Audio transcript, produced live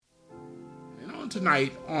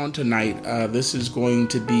tonight, this is going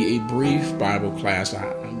to be a brief Bible class.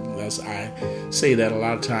 I say that a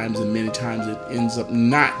lot of times, and many times it ends up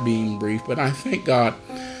not being brief. But I thank God.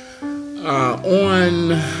 On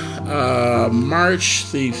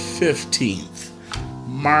March the 15th,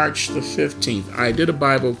 I did a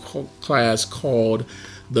Bible class called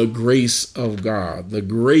The Grace of God. The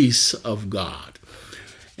Grace of God.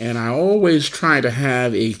 And I always try to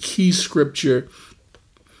have a key scripture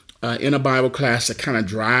in a Bible class that kind of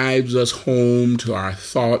drives us home to our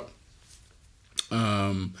thought,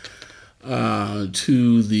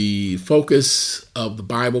 to the focus of the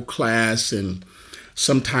Bible class. And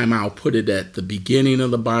sometime I'll put it at the beginning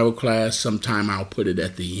of the Bible class. Sometime I'll put it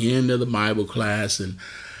at the end of the Bible class. And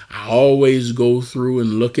I always go through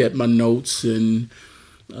and look at my notes and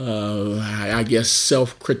I guess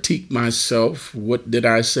self-critique myself. What did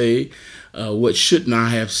I say? What shouldn't I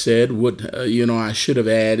have said? What, I should have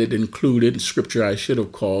added, included, scripture I should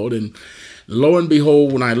have called. And lo and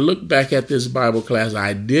behold, when I look back at this Bible class,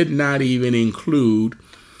 I did not even include.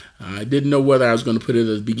 I didn't know whether I was going to put it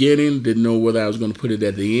at the beginning, didn't know whether I was going to put it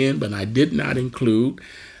at the end, but I did not include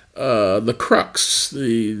the crux,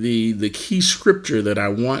 the key scripture that I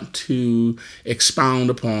want to expound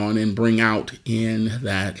upon and bring out in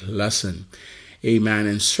that lesson. Amen.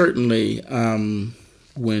 And certainly,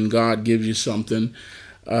 when God gives you something,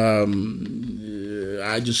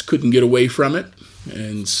 I just couldn't get away from it.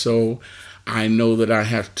 And so I know that I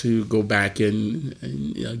have to go back and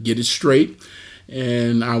get it straight.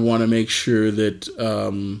 And I want to make sure that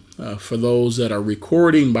for those that are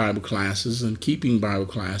recording Bible classes and keeping Bible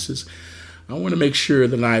classes, I want to make sure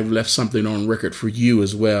that I've left something on record for you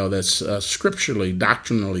as well that's scripturally,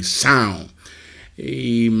 doctrinally sound.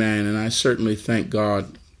 Amen. And I certainly thank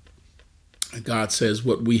God. God says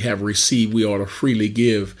what we have received, we ought to freely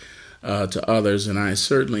give to others. And I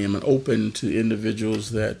certainly am open to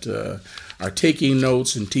individuals that are taking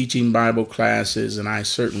notes and teaching Bible classes. And I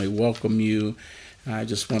certainly welcome you. I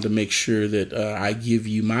just want to make sure that I give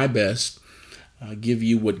you my best, give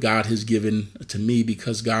you what God has given to me,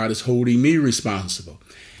 because God is holding me responsible.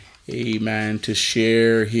 Amen. To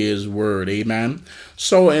share his word. Amen.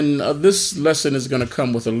 So, and this lesson is going to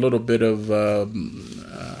come with a little bit of,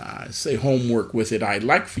 homework with it. I'd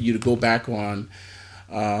like for you to go back on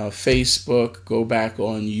Facebook, go back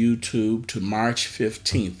on YouTube to March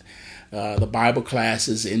 15th. The Bible class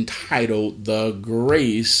is entitled The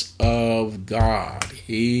Grace of God.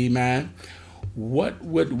 Amen. What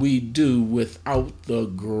would we do without the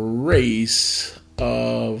grace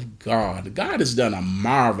of God? God has done a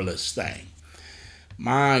marvelous thing.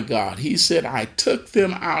 My God, he said, I took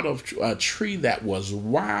them out of a tree that was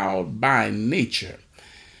wild by nature.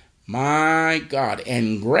 My God,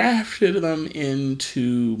 and grafted them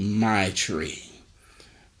into my tree.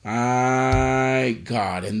 My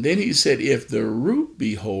God. And then he said, if the root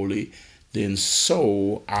be holy, then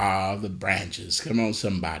so are the branches. Come on,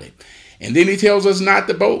 somebody. And then he tells us not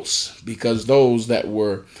to boast, because those that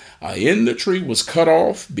were in the tree was cut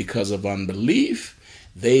off because of unbelief.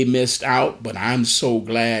 They missed out, but I'm so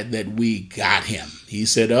glad that we got him. He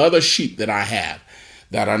said, other sheep that I have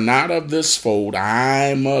that are not of this fold,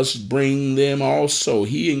 I must bring them also.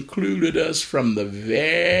 He included us from the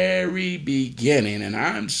very beginning, and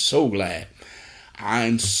I'm so glad.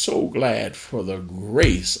 I'm so glad for the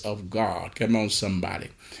grace of God. Come on, somebody.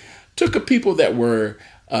 Took a people that were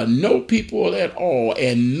no people at all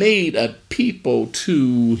and made a people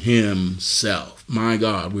to himself. My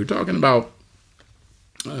God, we're talking about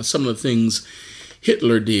some of the things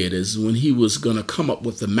Hitler did is when he was going to come up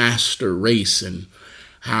with the master race, and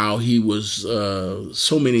how he was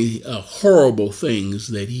so many horrible things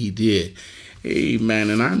that he did.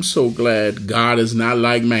 Amen. And I'm so glad God is not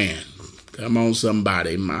like man. Come on,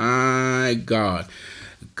 somebody. My God.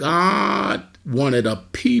 God wanted a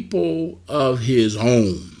people of his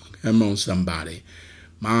own. Come on, somebody.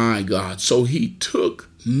 My God. So he took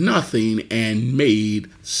nothing and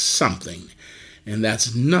made something. And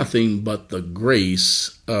that's nothing but the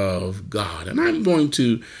grace of God. And I'm going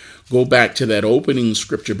to go back to that opening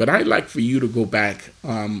scripture, but I'd like for you to go back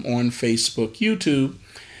on Facebook, YouTube.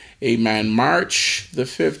 Amen. March the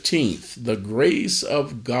 15th, the grace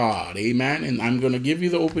of God. Amen. And I'm going to give you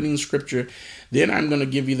the opening scripture. Then I'm going to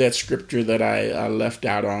give you that scripture that I left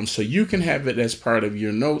out on, so you can have it as part of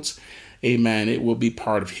your notes. Amen. It will be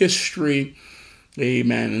part of history.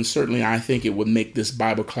 Amen. And certainly I think it would make this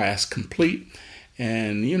Bible class complete.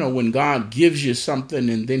 And, when God gives you something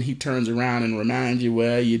and then he turns around and reminds you,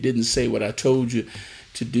 well, you didn't say what I told you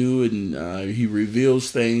to do, and he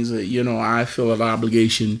reveals things that, I feel an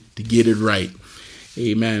obligation to get it right.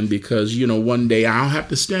 Amen. Because, one day I'll have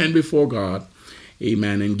to stand before God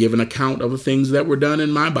amen, and give an account of the things that were done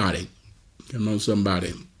in my body. Come on,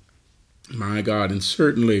 somebody. My God, and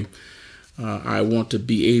certainly I want to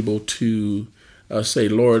be able to say,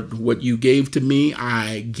 Lord, what you gave to me,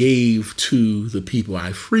 I gave to the people.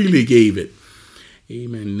 I freely gave it.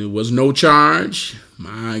 Amen. There was no charge.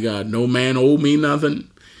 My God, no man owed me nothing.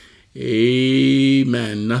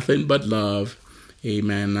 Amen. Nothing but love.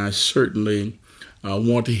 Amen. I certainly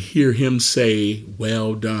want to hear him say,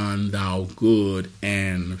 well done, thou good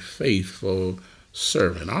and faithful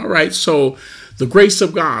servant. All right. So the grace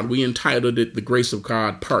of God, we entitled it The Grace of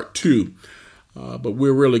God Part 2. But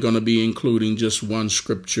we're really going to be including just one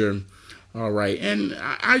scripture. All right. And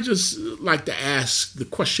I just like to ask the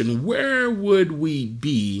question, where would we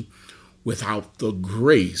be without the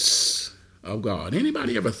grace of God?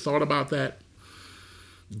 Anybody ever thought about that?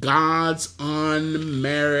 God's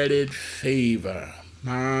unmerited favor.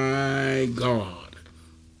 My God.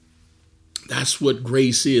 That's what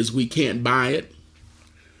grace is. We can't buy it.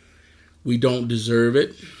 We don't deserve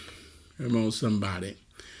it. Come on, somebody.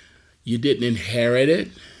 You didn't inherit it.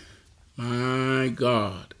 My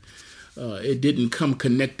God. It didn't come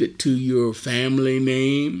connected to your family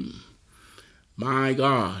name. My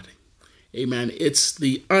God. Amen.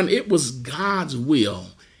 It was God's will.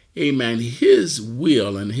 Amen. His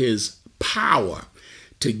will and his power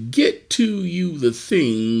to get to you the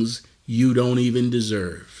things you don't even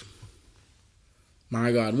deserve.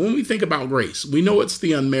 My God. When we think about grace, we know it's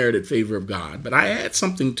the unmerited favor of God, but I add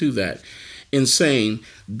something to that in saying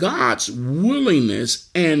God's willingness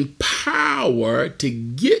and power to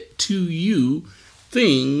get to you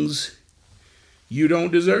things you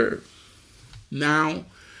don't deserve. Now,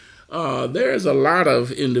 there's a lot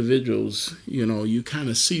of individuals, you kind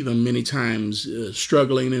of see them many times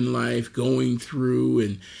struggling in life, going through,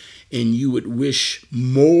 and you would wish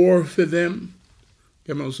more for them.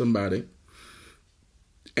 Come on, somebody.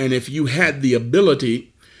 And if you had the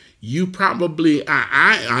ability, you probably,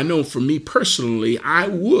 I know for me personally, I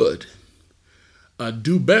would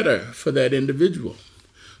do better for that individual.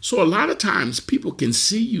 So a lot of times people can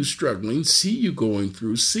see you struggling, see you going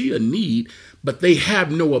through, see a need, but they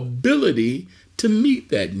have no ability to meet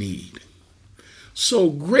that need. So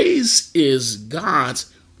grace is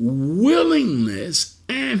God's willingness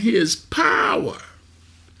and his power.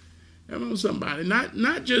 Come on, somebody.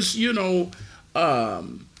 Not just,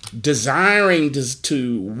 desiring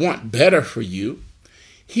to want better for you.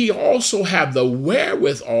 He also have the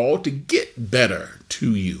wherewithal to get better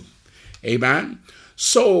to you. Amen.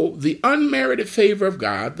 So the unmerited favor of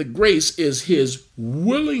God, the grace, is his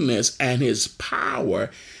willingness and his power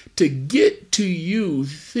to get to you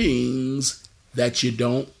things that you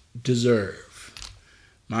don't deserve.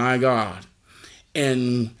 My God.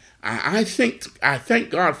 And I thank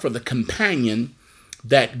God for the companion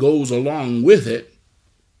that goes along with it.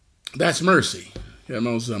 That's mercy. Come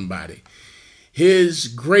on, somebody. His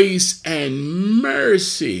grace and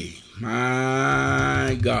mercy,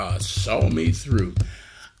 my God, saw me through.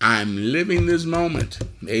 I'm living this moment,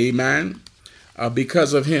 amen,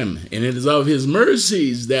 because of him. And it is of his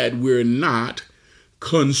mercies that we're not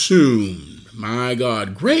consumed. My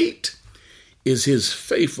God, great is his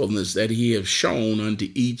faithfulness that he has shown unto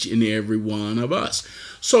each and every one of us.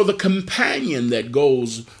 So the companion that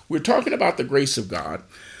goes, we're talking about the grace of God,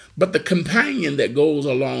 but the companion that goes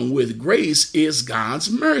along with grace is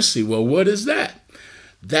God's mercy. Well, what is that?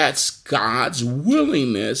 That's God's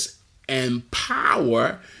willingness and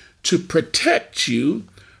power to protect you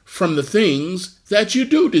from the things that you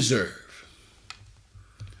do deserve.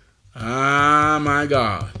 Ah, my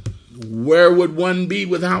God. Where would one be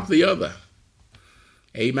without the other?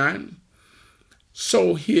 Amen.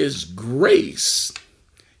 So his grace,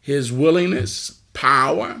 his willingness,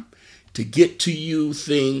 power to get to you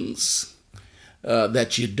things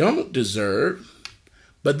that you don't deserve,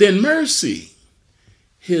 but then mercy,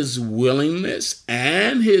 his willingness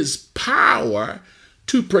and his power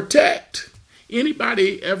to protect.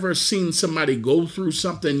 Anybody ever seen somebody go through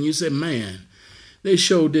something and you say, man, they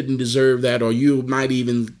sure didn't deserve that? Or you might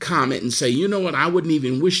even comment and say, you know what, I wouldn't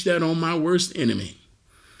even wish that on my worst enemy.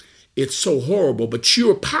 It's so horrible, but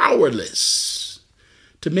you're powerless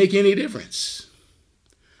to make any difference.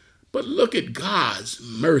 But look at God's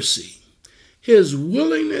mercy, his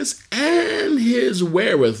willingness and his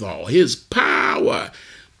wherewithal, his power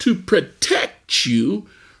to protect you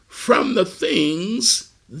from the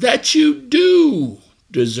things that you do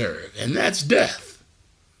deserve, and that's death.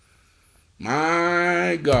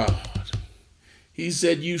 My God. He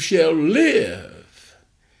said, you shall live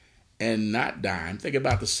and not die. I'm thinking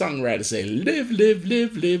about the songwriter say, live, live,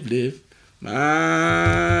 live, live, live.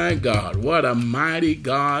 My God, what a mighty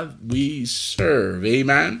God we serve.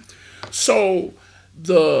 Amen. So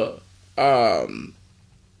the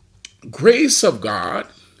grace of God,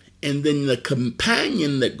 and then the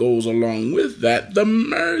companion that goes along with that, the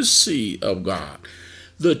mercy of God.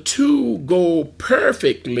 The two go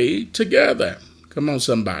perfectly together. Come on,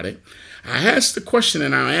 somebody. I asked the question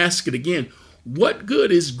and I'll ask it again. What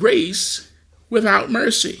good is grace without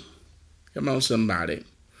mercy? Come on, somebody.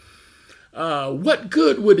 What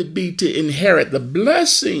good would it be to inherit the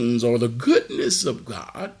blessings or the goodness of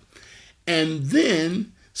God and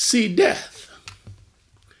then see death?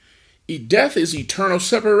 Death is eternal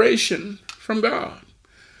separation from God.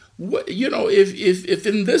 If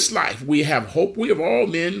in this life we have hope, we have all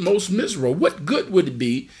men most miserable. What good would it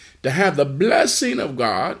be to have the blessing of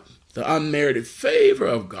God, the unmerited favor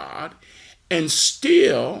of God, and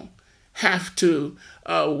still have to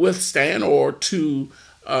withstand or to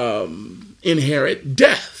inherit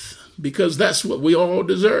death? Because that's what we all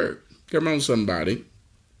deserve. Come on, somebody.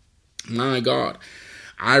 My God.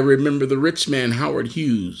 I remember the rich man, Howard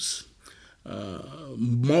Hughes,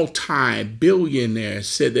 multi-billionaire,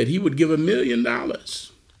 said that he would give $1 million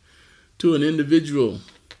to an individual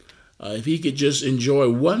if he could just enjoy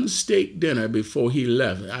one steak dinner before he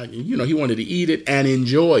left. He wanted to eat it and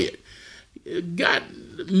enjoy it. Got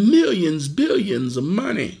millions, billions of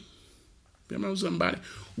money. Come on, somebody.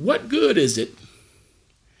 What good is it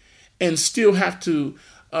and still have to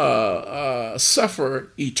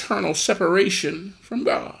suffer eternal separation from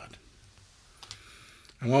God?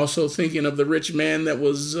 I'm also thinking of the rich man that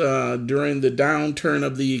was during the downturn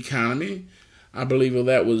of the economy. I believe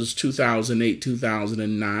that was 2008,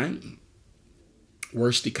 2009.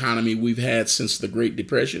 Worst economy we've had since the Great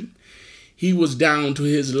Depression. He was down to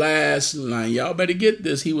his last, y'all better get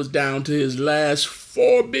this, he was down to his last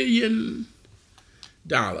 $4 billion.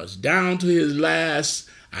 Down to his last,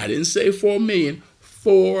 I didn't say 4 million,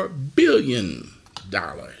 $4 billion.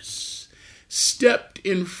 Stepped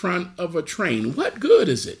in front of a train. What good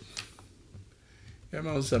is it? Come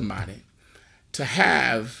on, somebody. To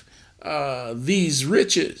have these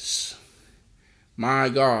riches, my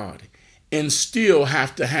God, and still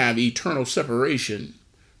have to have eternal separation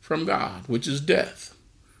from God, which is death.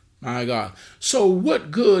 My God. So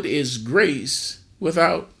what good is grace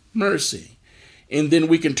without mercy? And then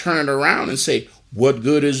we can turn it around and say, what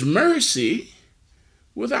good is mercy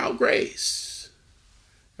without grace?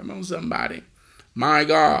 Come on, somebody. My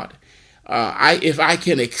God, if I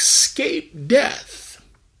can escape death,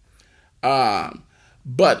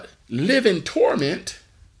 but live in torment,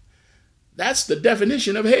 that's the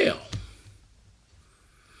definition of hell.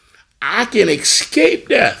 I can escape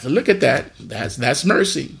death. Look at that. That's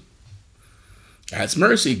mercy. That's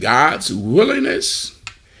mercy. God's willingness,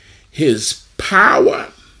 his power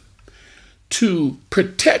to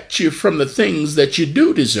protect you from the things that you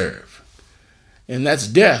do deserve. And that's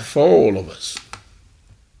death for all of us.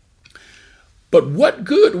 But what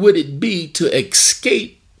good would it be to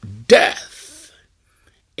escape death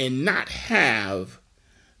and not have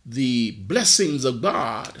the blessings of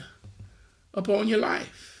God upon your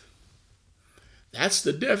life? That's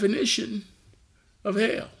the definition of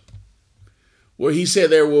hell, where he said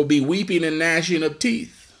there will be weeping and gnashing of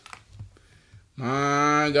teeth.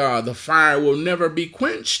 My God, the fire will never be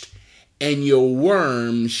quenched, and your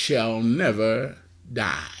worm shall never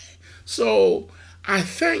die. So I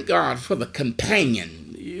thank God for the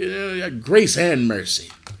companion, grace and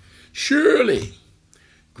mercy. Surely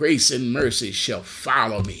grace and mercy shall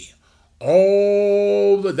follow me.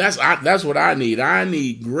 That's what I need. I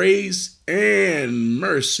need grace and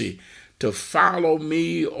mercy to follow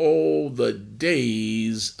me all the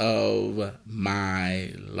days of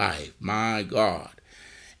my life. My God.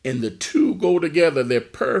 And the two go together. They're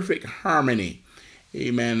perfect harmony.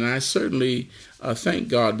 Amen. And I certainly thank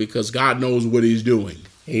God, because God knows what he's doing.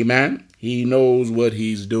 Amen. He knows what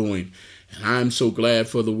he's doing. And I'm so glad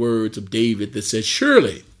for the words of David that says,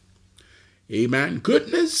 surely, amen,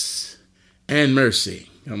 goodness and mercy.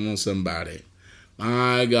 Come on, somebody.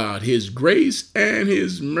 My God, his grace and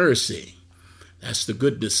his mercy. That's the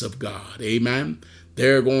goodness of God. Amen.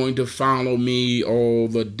 They're going to follow me all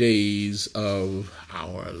the days of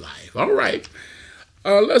our life. All right.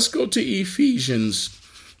 Let's go to Ephesians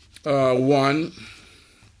 1.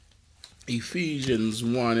 Ephesians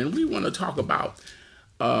 1. And we want to talk about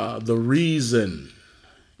the reason,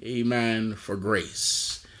 amen, for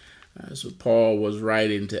grace. That's what Paul was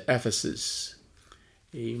writing to Ephesus.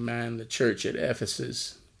 Amen. The church at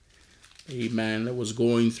Ephesus. Amen. That was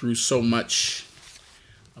going through so much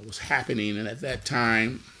that was happening. And at that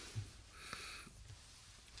time,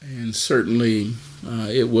 And certainly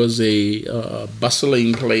it was a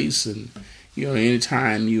bustling place. And,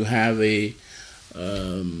 anytime you have a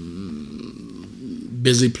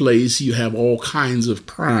busy place, you have all kinds of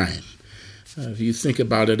crime. If you think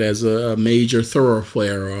about it as a major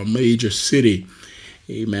thoroughfare or a major city,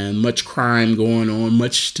 amen, much crime going on,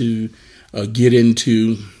 much to get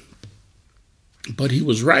into. But he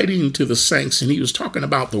was writing to the saints, and he was talking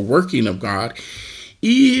about the working of God,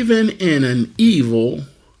 even in an evil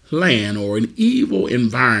land or an evil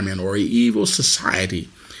environment or an evil society.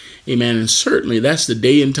 Amen. And certainly that's the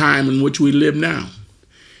day and time in which we live now.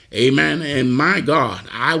 Amen. And my God,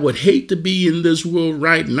 I would hate to be in this world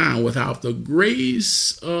right now without the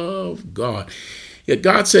grace of God. Yet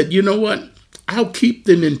God said, you know what? I'll keep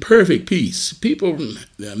them in perfect peace. People,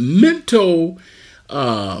 mental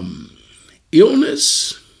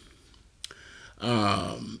illness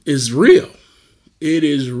is real. It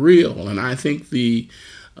is real. And I think the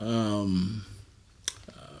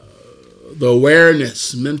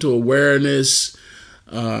awareness, mental awareness,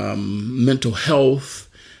 mental health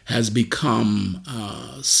has become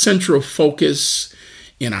central focus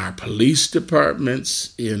in our police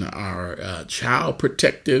departments, in our child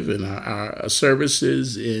protective, in our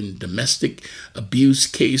services, in domestic abuse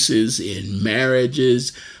cases, in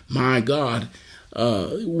marriages. My God,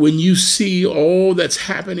 when you see all that's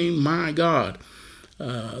happening, my God,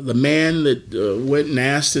 the man that went and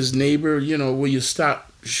asked his neighbor, will you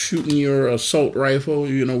stop shooting your assault rifle?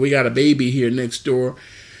 We got a baby here next door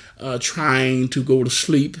trying to go to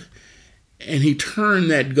sleep, and he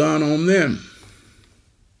turned that gun on them.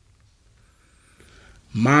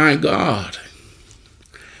 My God.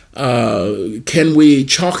 Can we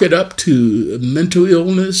chalk it up to mental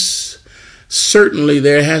illness? Certainly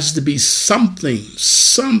there has to be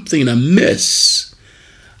something amiss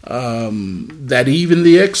that even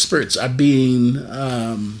the experts are being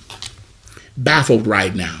baffled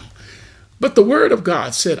right now. But the word of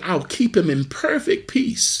God said, I'll keep him in perfect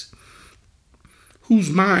peace, whose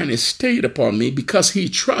mind is stayed upon me, because he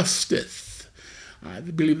trusteth. I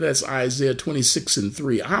believe that's Isaiah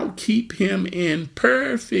 26:3. I'll keep him in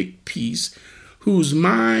perfect peace, whose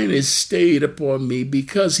mind is stayed upon me,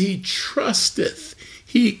 because he trusteth.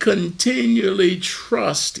 He continually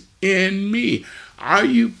trusts in me. Are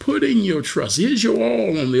you putting your trust? Is your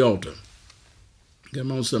all on the altar?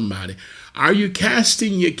 Come on, somebody. Are you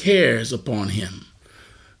casting your cares upon him?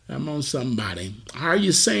 Come on, somebody. Are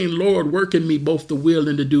you saying, Lord, work in me both the will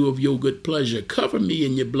and the do of your good pleasure? Cover me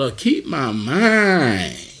in your blood. Keep my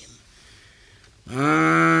mind.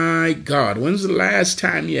 My God, when's the last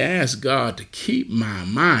time you asked God to keep my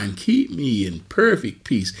mind? Keep me in perfect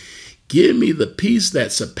peace. Give me the peace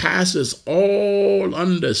that surpasses all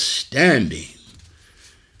understanding.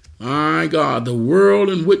 My God, the world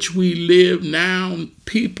in which we live now,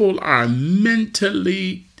 people are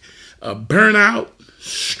mentally burnt out,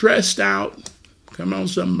 stressed out. Come on,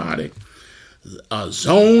 somebody.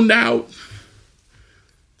 Zoned out.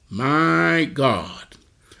 My God.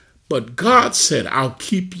 But God said, I'll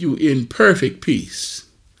keep you in perfect peace.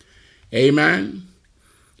 Amen.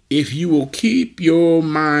 If you will keep your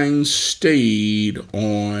mind stayed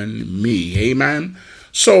on me. Amen.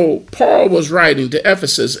 So Paul was writing to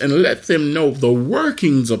Ephesus and let them know the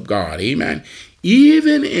workings of God. Amen.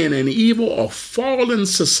 Even in an evil or fallen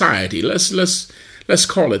society. Let's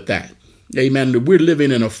call it that. Amen. We're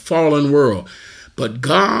living in a fallen world. But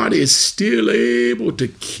God is still able to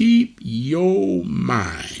keep your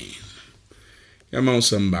mind. Come on,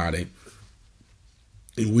 somebody.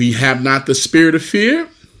 We have not the spirit of fear.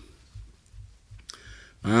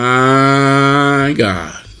 My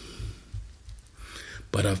God.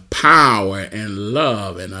 But of power and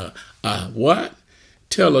love and what?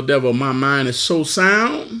 Tell the devil my mind is so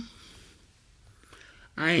sound.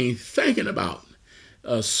 I ain't thinking about.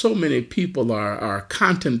 So many people are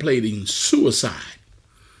contemplating suicide.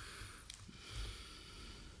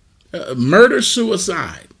 Murder,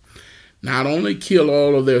 suicide. Not only kill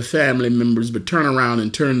all of their family members, but turn around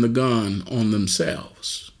and turn the gun on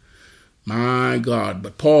themselves. My God.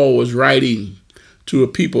 But Paul was writing to a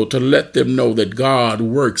people to let them know that God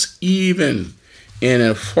works even in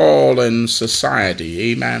a fallen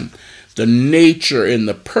society. Amen. The nature and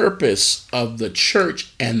the purpose of the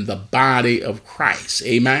church and the body of Christ.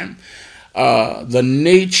 Amen. The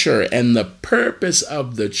nature and the purpose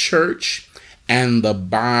of the church and the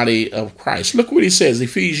body of Christ. Look what he says,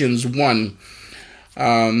 Ephesians 1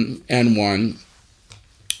 and 1.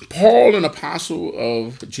 Paul, an apostle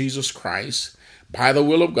of Jesus Christ, by the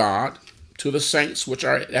will of God, to the saints which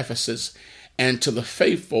are at Ephesus, and to the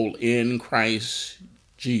faithful in Christ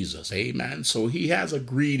Jesus. Amen. So he has a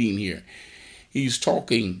greeting here. he's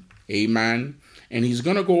talking, amen, and he's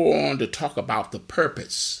going to go on to talk about the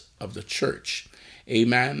purpose of the church,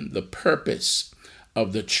 amen, the purpose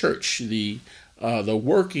of the church, the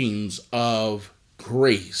workings of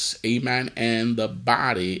grace, amen, and the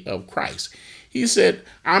body of Christ. He said,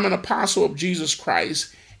 I'm an apostle of Jesus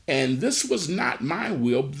Christ, and this was not my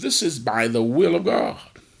will. This is by the will of God.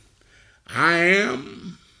 I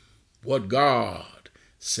am what God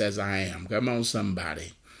says I am. Come on,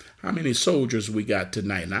 somebody. How many soldiers we got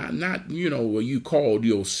tonight? Not what you called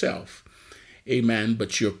yourself. Amen.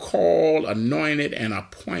 But you're called, anointed, and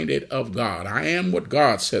appointed of God. I am what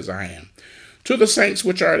God says I am. To the saints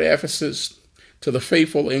which are at Ephesus, to the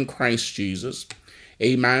faithful in Christ Jesus.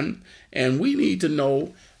 Amen. And we need to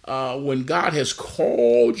know when God has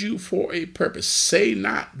called you for a purpose, say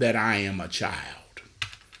not that I am a child.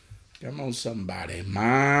 Come on, somebody.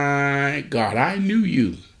 My God, I knew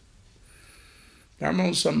you. Come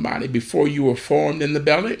on, somebody. Before you were formed in the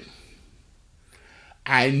belly,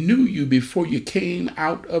 I knew you before you came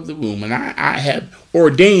out of the womb. And I have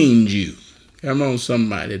ordained you. Come on,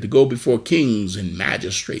 somebody. To go before kings and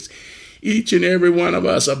magistrates. Each and every one of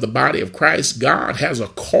us of the body of Christ, God has a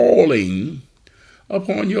calling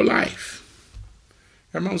upon your life.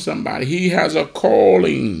 Come on, somebody. He has a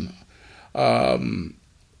calling on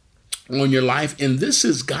your life, and this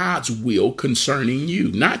is God's will concerning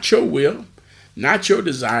you, not your will, not your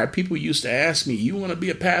desire. People used to ask me, you want to be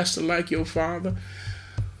a pastor like your father?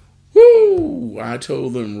 Woo! I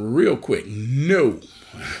told them real quick, no.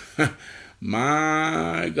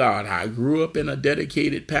 My God, I grew up in a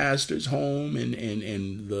dedicated pastor's home,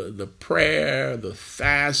 and the prayer, the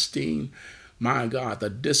fasting, my God, the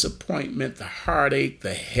disappointment, the heartache,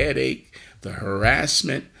 the headache, the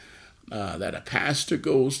harassment, that a pastor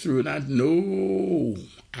goes through, and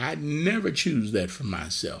I'd never choose that for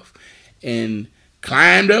myself, and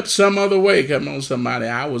climbed up some other way. Come on, somebody.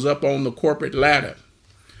 I was up on the corporate ladder.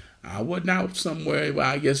 I wasn't out somewhere, well,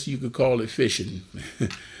 I guess you could call it fishing.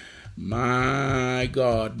 My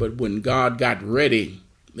God. But when God got ready,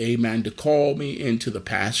 amen, to call me into the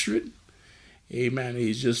pastorate, amen,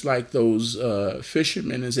 he's just like those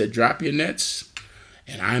fishermen and said, drop your nets,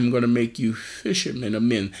 and I'm going to make you fishermen of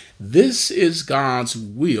men. This is God's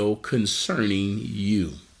will concerning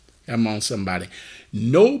you. Come on, somebody.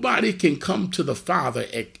 Nobody can come to the Father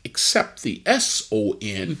except the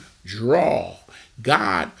S-O-N, draw.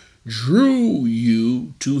 God drew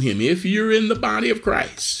you to him. If you're in the body of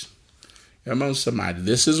Christ, come on, somebody.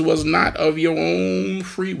 This was not of your own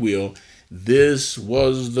free will. This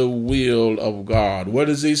was the will of God. What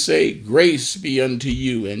does he say? Grace be unto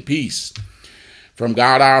you and peace from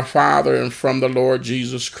God our Father and from the Lord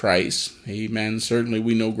Jesus Christ. Amen. Certainly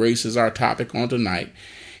we know grace is our topic on tonight.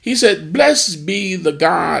 He said, blessed be the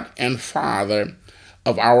God and Father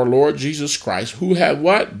of our Lord Jesus Christ, who have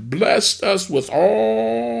what? Blessed us with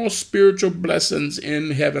all spiritual blessings in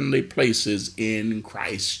heavenly places in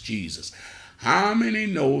Christ Jesus. How many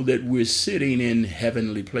know that we're sitting in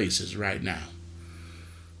heavenly places right now?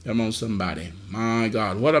 Come on, somebody. My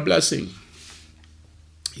God, what a blessing.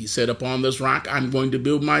 He said, upon this rock, I'm going to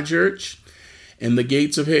build my church, and the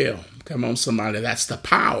gates of hell. Come on, somebody. That's the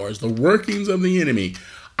powers, the workings of the enemy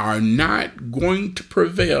are not going to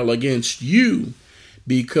prevail against you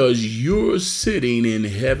because you're sitting in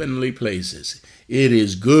heavenly places. It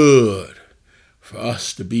is good for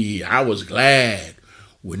us to be here. I was glad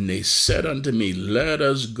when they said unto me, let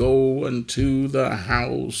us go unto the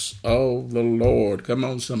house of the Lord. Come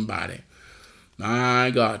on, somebody. My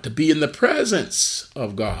God, to be in the presence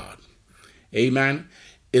of God, amen,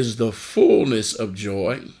 is the fullness of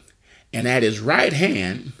joy, and at his right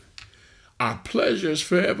hand are pleasures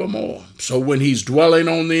forevermore. So when he's dwelling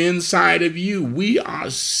on the inside of you, we are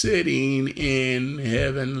sitting in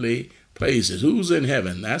heavenly places. Who's in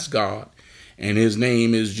heaven? That's God, and his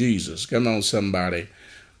name is Jesus. Come on, somebody.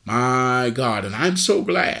 My God, and I'm so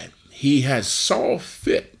glad he has saw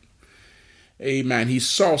fit. Amen. He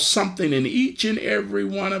saw something in each and every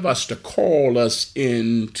one of us to call us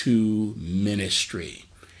into ministry.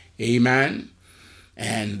 Amen.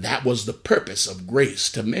 And that was the purpose of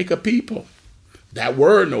grace, to make a people that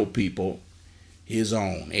were no people his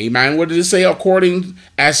own. Amen. What did it say? According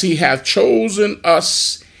as he hath chosen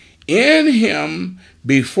us in him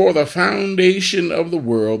before the foundation of the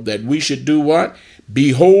world, that we should do what?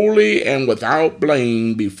 Be holy and without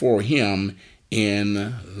blame before him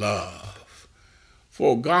in love.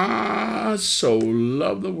 For God so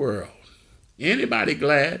loved the world. Anybody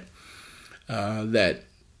glad that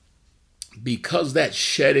because that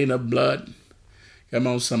shedding of blood, come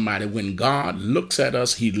on, somebody, when God looks at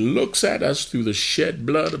us, he looks at us through the shed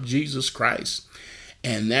blood of Jesus Christ.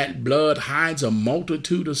 And that blood hides a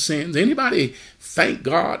multitude of sins. Anybody thank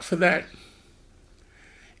God for that?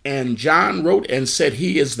 And John wrote and said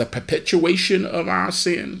he is the perpetuation of our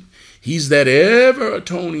sin. He's that ever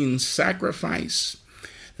atoning sacrifice.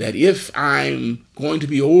 That if I'm going to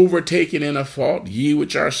be overtaken in a fault, ye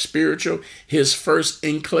which are spiritual, his first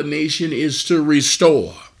inclination is to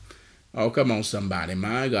restore. Oh, come on, somebody.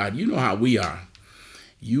 My God, you know how we are.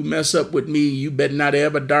 You mess up with me, you better not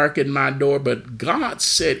ever darken my door. But God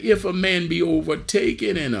said, if a man be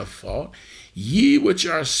overtaken in a fault, ye which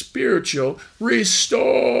are spiritual,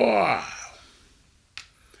 restore.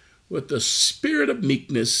 With the spirit of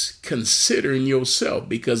meekness, considering yourself.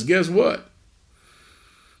 Because guess what?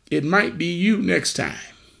 It might be you next time.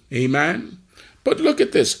 Amen. But look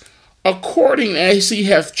at this. According as he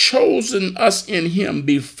hath chosen us in him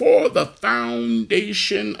before the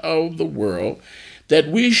foundation of the world, that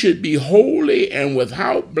we should be holy and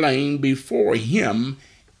without blame before him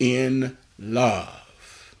in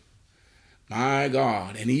love. My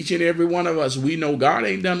God. And each and every one of us, we know God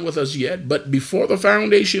ain't done with us yet, but before the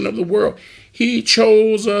foundation of the world, he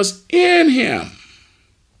chose us in him.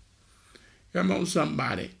 Come on,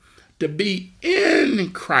 somebody. To be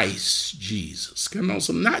in Christ Jesus. Come on,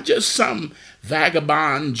 not just some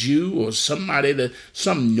vagabond Jew or some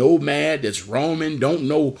nomad that's roaming, don't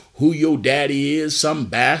know who your daddy is, some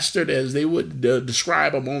bastard as they would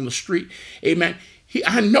describe him on the street. Amen.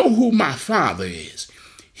 I know who my father is.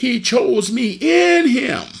 He chose me in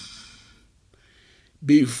him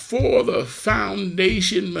before the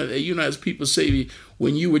foundation. You know, as people say,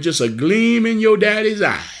 when you were just a gleam in your daddy's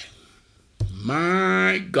eye.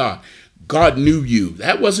 My God, God knew you.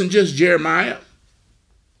 That wasn't just Jeremiah.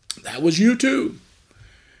 That was you too.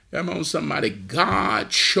 Come on, somebody.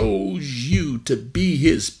 God chose you to be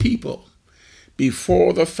his people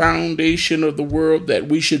before the foundation of the world, that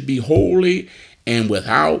we should be holy and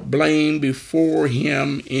without blame before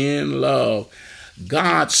him in love.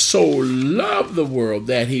 God so loved the world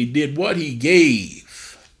that he did what? He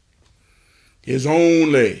gave his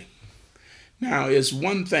only. Now, it's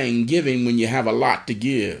one thing giving when you have a lot to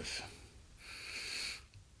give.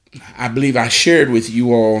 I believe I shared with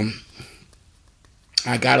you all,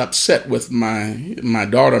 I got upset with my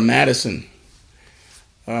daughter, Madison.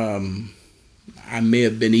 I may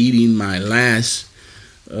have been eating my last,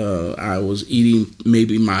 I was eating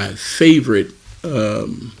maybe my favorite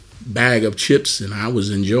bag of chips, and I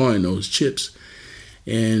was enjoying those chips.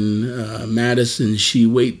 And Madison, she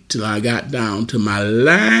waited till I got down to my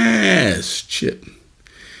last chip.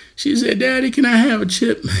 She said, "Daddy, can I have a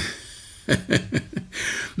chip?"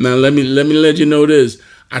 Now let me let you know this.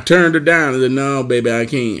 I turned her down and said, "No, baby, I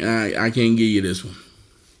can't give you this one.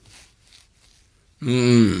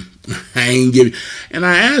 I ain't give you." And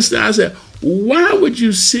I asked her, I said, "Why would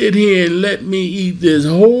you sit here and let me eat this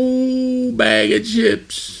whole bag of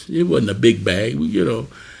chips?" It wasn't a big bag, you know.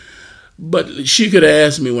 But she could have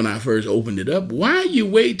asked me when I first opened it up, "Why you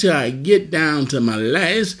wait till I get down to my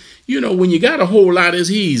last?" You know, when you got a whole lot,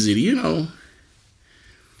 it's easy, you know.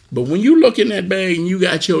 But when you look in that bag and you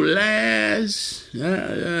got your last,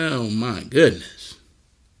 oh my goodness.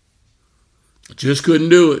 I just couldn't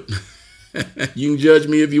do it. You can judge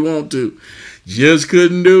me if you want to. Just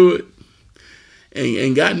couldn't do it.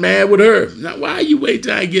 And got mad with her. Now, why you wait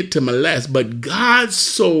till I get to my last? But God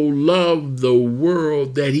so loved the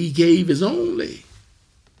world that he gave his only.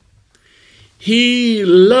 He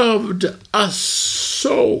loved us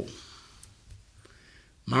so,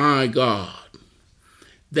 my God,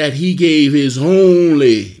 that he gave his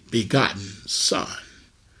only begotten son.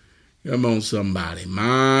 Come on, somebody.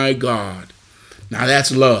 My God. Now,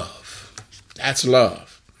 that's love. That's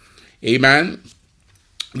love. Amen.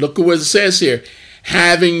 Look at what it says here.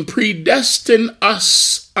 Having predestined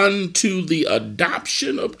us unto the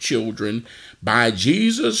adoption of children by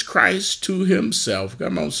Jesus Christ to himself.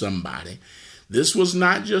 Come on, somebody. This was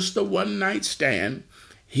not just a one-night stand.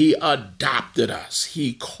 He adopted us.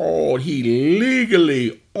 He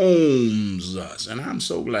legally owns us. And I'm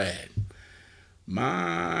so glad.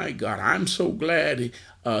 My God, I'm so glad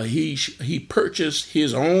he purchased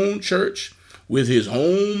his own church with his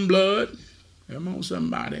own blood. Come on,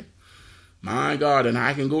 somebody. My God, and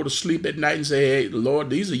I can go to sleep at night and say, "Hey, Lord,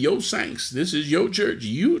 these are your saints. This is your church.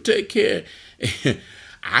 You take care."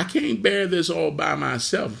 I can't bear this all by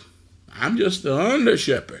myself. I'm just the under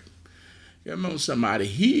shepherd. Come on, somebody.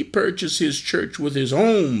 He purchased his church with his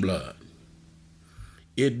own blood.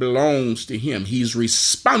 It belongs to him. He's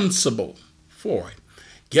responsible for it.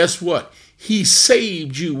 Guess what? He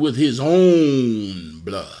saved you with his own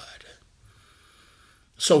blood.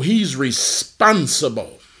 So he's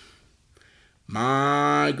responsible.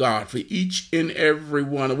 My God, for each and every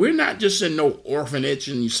one. We're not just in no orphanage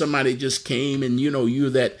and somebody just came and, you're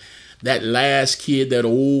that last kid, that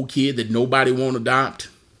old kid that nobody won't adopt.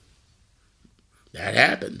 That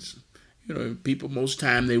happens. People most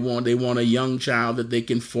time they want a young child that they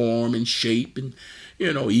can form and shape and,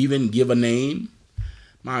 even give a name.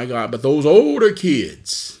 My God, but those older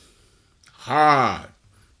kids, hard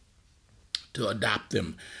to adopt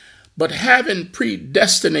them. But having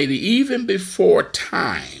predestinated even before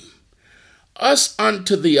time, us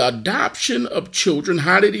unto the adoption of children.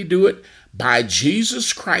 How did he do it? By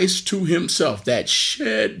Jesus Christ to himself. That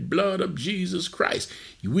shed blood of Jesus Christ.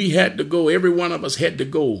 We had to go, every one of us had to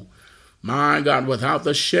go. My God, without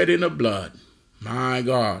the shedding of blood, my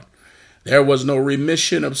God, there was no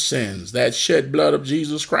remission of sins. That shed blood of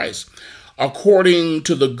Jesus Christ, according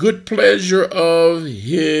to the good pleasure of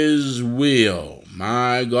his will.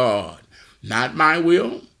 My God, not my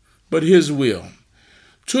will, but his will.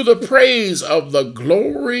 To the praise of the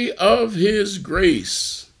glory of his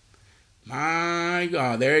grace. My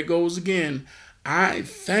God, there it goes again. I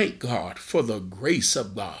thank God for the grace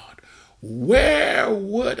of God. Where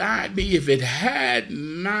would I be if it had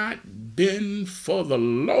not been for the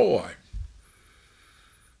Lord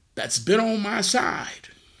that's been on my side?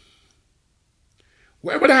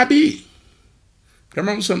 Where would I be? Come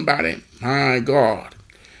on, somebody. My God.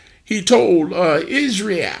 He told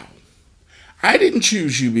Israel, I didn't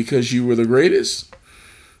choose you because you were the greatest.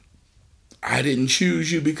 I didn't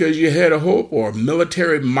choose you because you had a hope or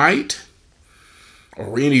military might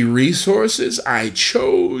or any resources. I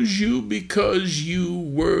chose you because you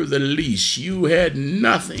were the least. You had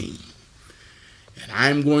nothing. And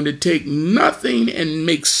I'm going to take nothing and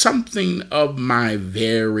make something of my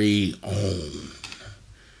very own.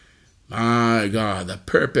 My God, the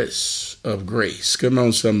purpose of grace. Come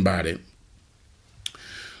on, somebody.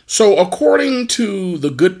 So according to the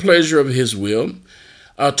good pleasure of his will,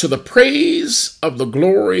 to the praise of the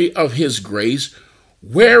glory of his grace,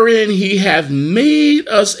 wherein he hath made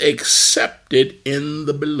us accepted in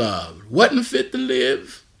the beloved. Wasn't fit to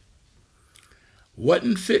live.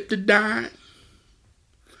 Wasn't fit to die.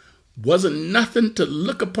 Wasn't nothing to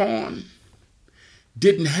look upon.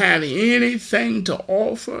 Didn't have anything to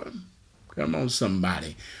offer. Come on,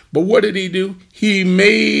 somebody. But what did he do? He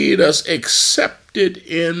made us accepted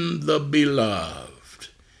in the beloved.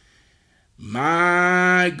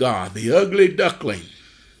 My God, the ugly duckling.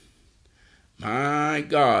 My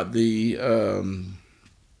God, the,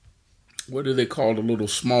 what do they call the little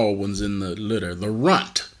small ones in the litter? The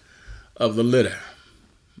runt of the litter.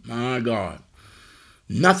 My God.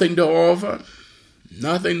 Nothing to offer.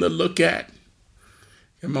 Nothing to look at.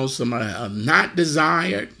 Come on, somebody. Not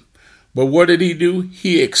desired. But what did he do?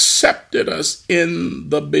 He accepted us in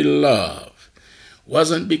the beloved.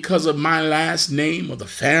 Wasn't because of my last name or the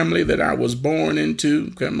family that I was born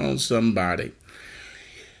into. Come on, somebody.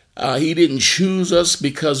 He didn't choose us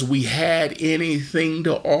because we had anything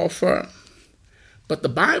to offer. But the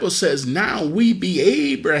Bible says now we be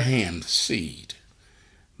Abraham's seed.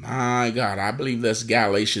 My God, I believe that's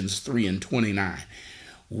Galatians 3:29.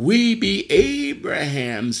 We be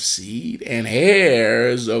Abraham's seed and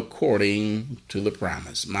heirs according to the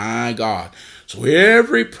promise. My God. So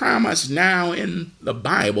every promise now in the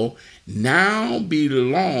Bible now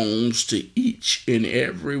belongs to each and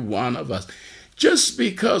every one of us. Just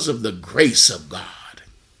because of the grace of God.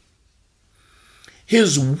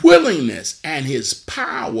 His willingness and his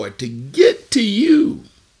power to get to you,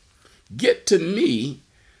 get to me,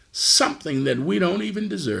 something that we don't even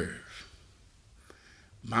deserve.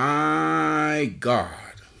 My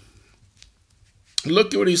God.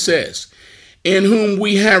 Look at what he says. In whom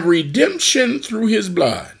we have redemption through his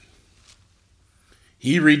blood.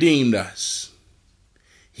 He redeemed us.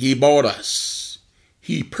 He bought us.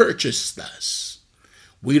 He purchased us.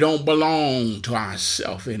 We don't belong to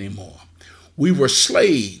ourselves anymore. We were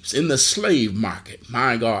slaves in the slave market.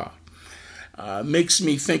 My God. Makes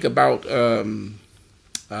me think about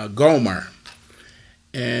Gomer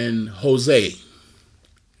and Hosea.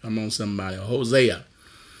 Come on, somebody. Hosea,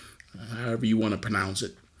 however you want to pronounce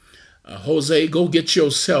it. Hosea, go get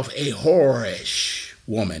yourself a whorish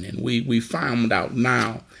woman. And we found out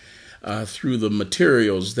now through the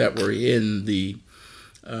materials that were in the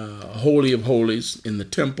Holy of Holies in the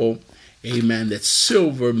temple, amen, that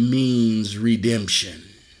silver means redemption.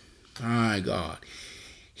 My God.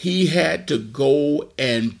 He had to go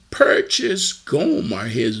and purchase Gomer,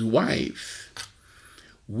 his wife,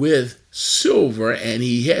 with silver, and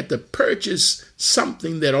he had to purchase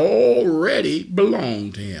something that already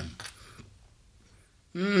belonged to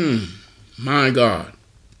him. My God.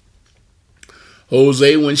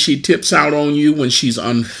 Hosea, when she tips out on you, when she's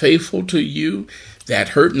unfaithful to you, that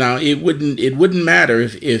hurt. Now it wouldn't matter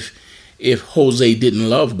if Hosea didn't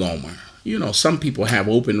love Gomer. You know, some people have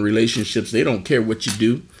open relationships. They don't care what you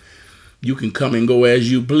do. You can come and go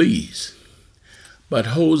as you please. But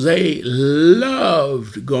Hosea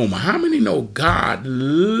loved Gomer. How many know God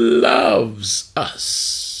loves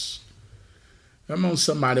us? Come on,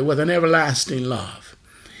 somebody, with an everlasting love.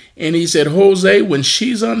 And he said, Hosea, when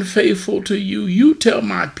she's unfaithful to you, you tell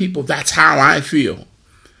my people that's how I feel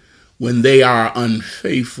when they are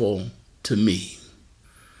unfaithful to me.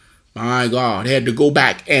 My God, had to go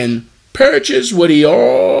back and purchase what he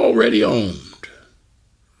already owned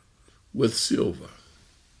with silver.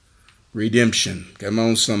 Redemption. Come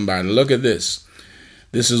on, somebody. Look at this.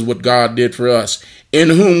 This is what God did for us. In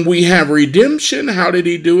whom we have redemption. How did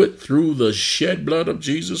he do it? Through the shed blood of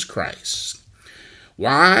Jesus Christ.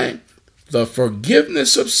 Why? The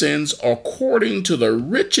forgiveness of sins according to the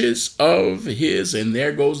riches of his, and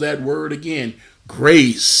there goes that word again,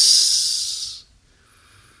 grace.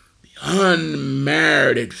 The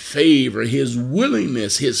unmerited favor, his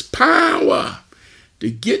willingness, his power to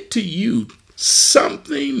get to you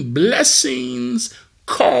something, blessings,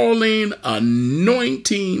 calling,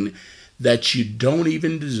 anointing that you don't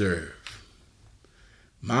even deserve.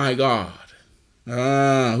 My God.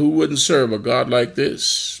 Who wouldn't serve a God like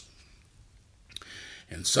this?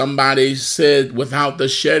 And somebody said, without the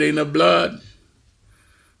shedding of blood,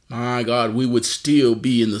 my God, we would still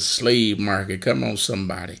be in the slave market. Come on,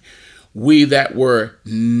 somebody. We that were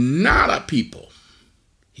not a people,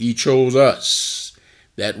 he chose us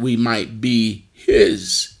that we might be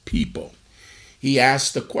his people. He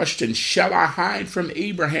asked the question, shall I hide from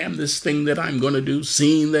Abraham this thing that I'm going to do,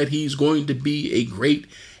 seeing that he's going to be a great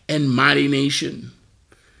and mighty nation?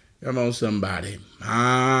 Come on, somebody.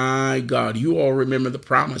 My God, you all remember the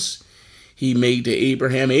promise he made to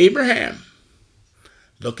Abraham. Abraham,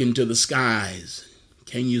 look into the skies.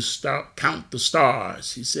 Can you count the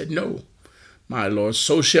stars? He said, no, my Lord,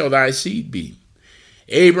 so shall thy seed be.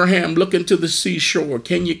 Abraham, look into the seashore.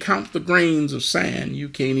 Can you count the grains of sand? You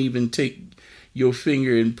can't even take your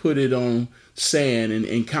finger and put it on sand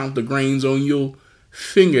and count the grains on your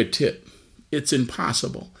fingertip. It's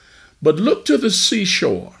impossible. But look to the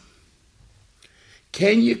seashore.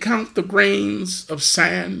 Can you count the grains of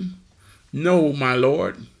sand? No, my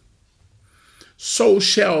Lord. So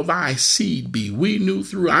shall thy seed be. We knew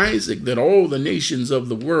through Isaac that all the nations of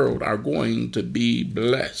the world are going to be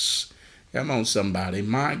blessed. Come on, somebody.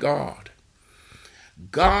 My God.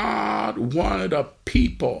 God wanted a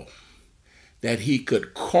people that he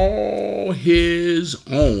could call his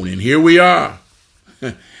own. And here we are.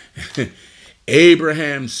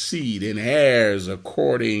 Abraham's seed and heirs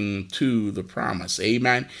according to the promise.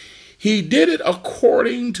 Amen. He did it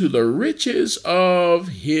according to the riches of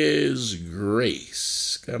his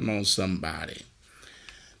grace. Come on, somebody.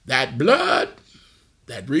 That blood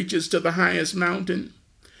that reaches to the highest mountain,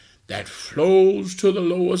 that flows to the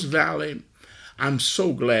lowest valley. I'm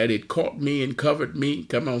so glad it caught me and covered me.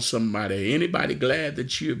 Come on, somebody. Anybody glad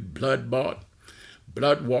that you're blood bought,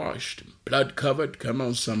 blood washed, blood covered? Come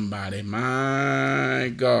on, somebody.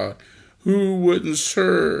 My God. Who wouldn't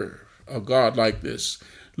serve a God like this?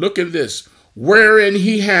 Look at this. Wherein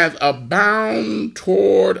he hath abound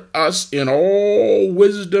toward us in all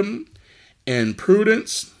wisdom and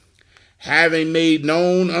prudence, having made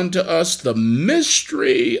known unto us the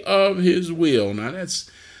mystery of his will. Now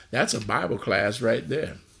that's a Bible class right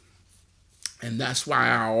there. And that's why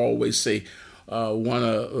I always say one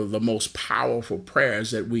of the most powerful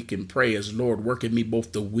prayers that we can pray is, Lord, work in me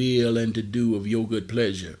both the will and to do of your good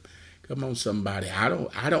pleasure. Come on, somebody. I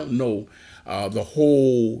don't know the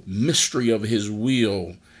whole mystery of his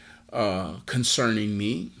will concerning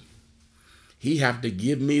me. He have to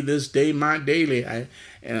give me this day my daily.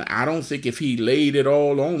 And I don't think if he laid it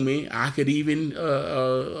all on me, I could even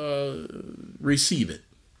receive it.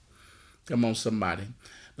 Come on, somebody.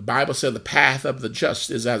 The Bible said the path of the just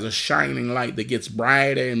is as a shining light that gets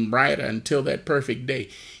brighter and brighter until that perfect day.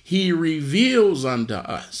 He reveals unto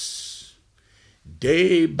us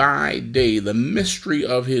day by day the mystery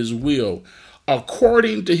of his will,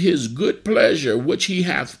 according to his good pleasure, which he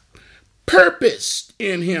hath purposed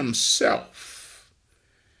in himself,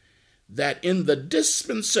 that in the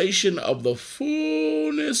dispensation of the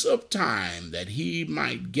fullness of time, that he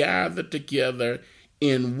might gather together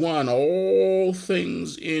in one all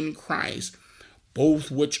things in Christ, both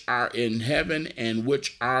which are in heaven and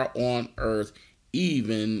which are on earth,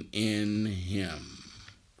 even in him.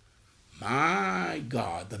 My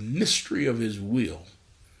God, the mystery of his will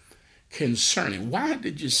concerning, why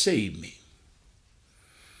did you save me?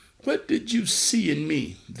 What did you see in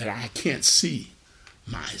me that I can't see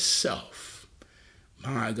myself?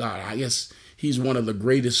 My God, I guess he's one of the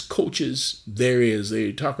greatest coaches there is.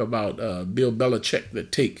 They talk about Bill Belichick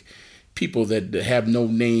that take people that have no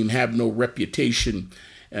name, have no reputation,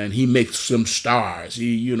 and he makes them stars.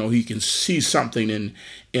 He can see something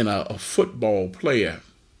in a football player,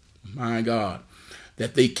 my God,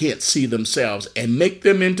 that they can't see themselves and make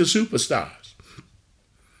them into superstars.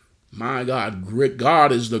 My God,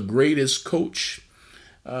 God is the greatest coach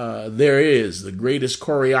there is, the greatest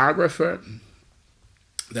choreographer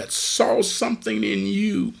that saw something in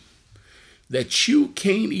you that you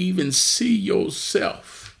can't even see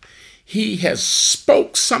yourself. He has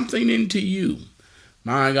spoke something into you.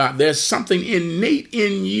 My God, there's something innate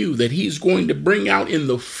in you that he's going to bring out in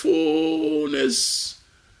the fullness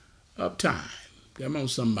of time. Come on,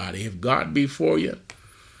 somebody. If God be for you,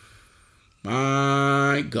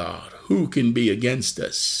 my God, who can be against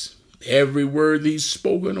us? Every word he's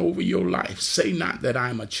spoken over your life. Say not that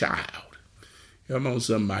I'm a child. Come on,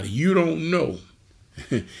 somebody. You don't know.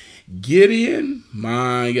 Gideon,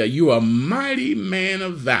 my God, you are a mighty man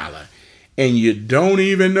of valor, and you don't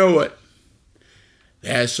even know it.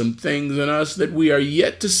 There's some things in us that we are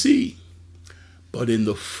yet to see. But in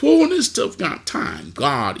the fullness of time,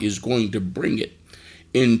 God is going to bring it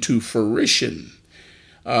into fruition,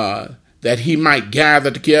 that he might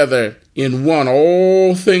gather together in one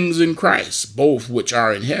all things in Christ, both which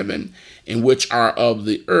are in heaven and which are of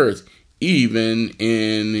the earth, even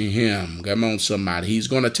in him. Come on, somebody. He's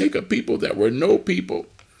going to take a people that were no people,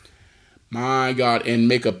 my God, and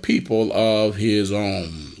make a people of his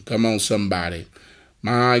own. Come on, somebody.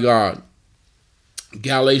 My God.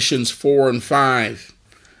 Galatians 4 and 5,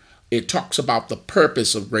 it talks about the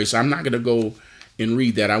purpose of grace. I'm not going to go and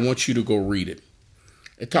read that. I want you to go read it.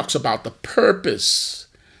 It talks about the purpose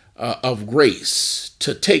of grace,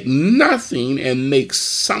 to take nothing and make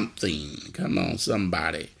something. Come on,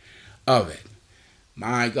 somebody, of it.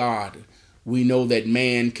 My God, we know that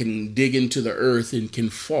man can dig into the earth and can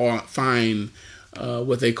find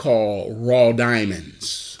what they call raw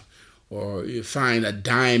diamonds. Or you find a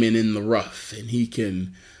diamond in the rough, and he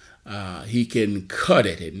can cut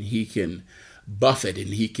it, and he can buff it, and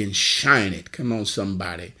he can shine it. Come on,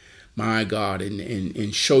 somebody, my God,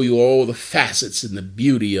 and show you all the facets and the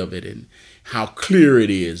beauty of it, and how clear it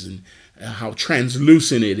is, and how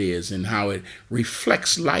translucent it is, and how it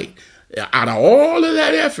reflects light. Out of all of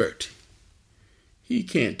that effort, he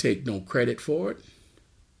can't take no credit for it,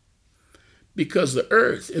 because the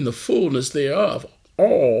earth and the fullness thereof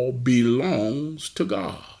all belongs to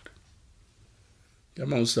God.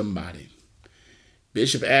 Come on, somebody.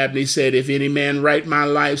 Bishop Abney said, if any man write my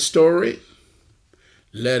life story,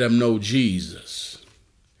 let him know Jesus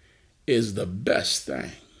is the best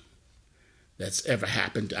thing that's ever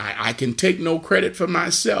happened. I can take no credit for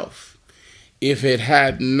myself. If it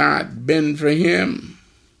had not been for him,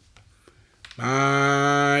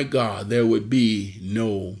 my God, there would be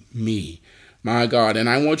no me. My God, and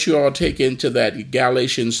I want you all to take into that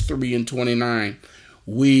Galatians 3 and 29.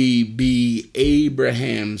 We be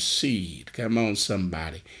Abraham's seed. Come on,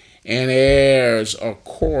 somebody. And heirs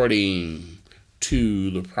according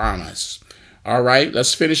to the promise. All right,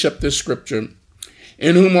 let's finish up this scripture.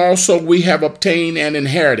 In whom also we have obtained an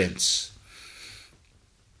inheritance.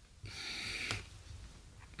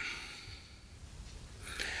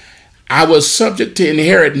 I was subject to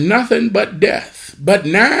inherit nothing but death. But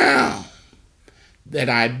now that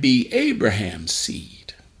I be Abraham's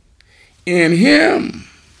seed, in him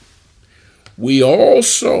we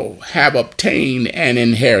also have obtained an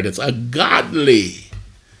inheritance, a godly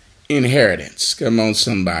inheritance. Come on,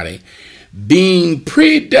 somebody. Being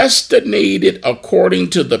predestinated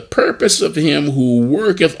according to the purpose of him who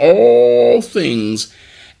worketh all things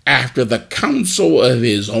after the counsel of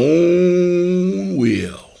his own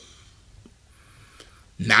will.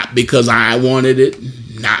 Not because I wanted it,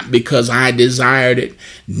 not because I desired it,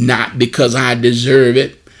 not because I deserve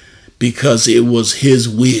it, because it was his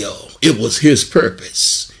will. It was his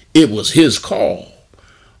purpose. It was his call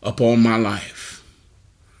upon my life.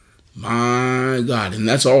 My God, and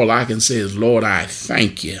that's all I can say is, Lord, I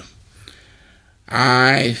thank you.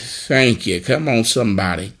 I thank you. Come on,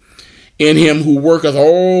 somebody. In him who worketh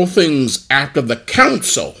all things after the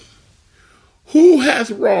counsel. Who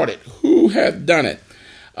hath wrought it? Who hath done it?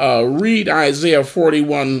 Read Isaiah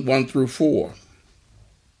 41, 1 through 4.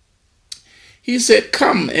 He said,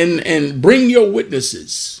 come and bring your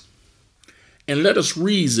witnesses, and let us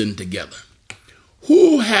reason together.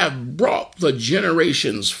 Who have brought the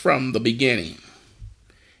generations from the beginning?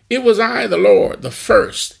 It was I, the Lord, the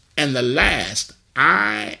first and the last.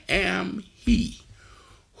 I am he.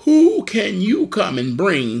 Who can you come and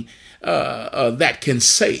bring that can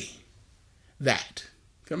say that?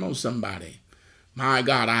 Come on, somebody. My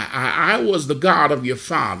God, I was the God of your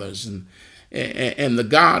fathers and the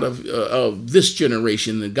God of this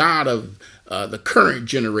generation, the God of the current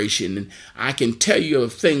generation. And I can tell you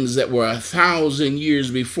of things that were 1,000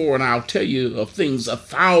 years before, and I'll tell you of things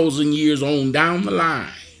 1,000 years on down the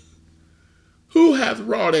line. Who hath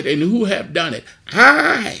wrought it and who have done it?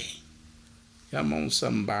 I. Come on,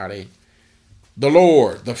 somebody. The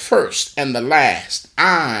Lord, the first and the last.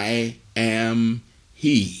 I am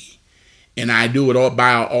he. And I do it all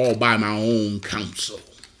by my own counsel.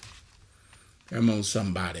 Come on,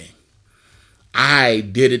 somebody. I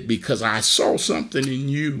did it because I saw something in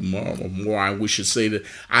you. More, I wish to say that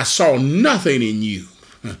I saw nothing in you.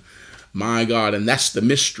 My God, and that's the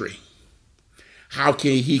mystery. How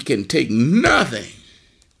he can take nothing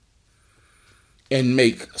and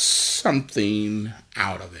make something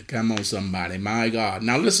out of it. Come on, somebody. My God.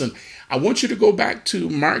 Now, listen, I want you to go back to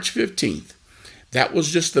March 15th. That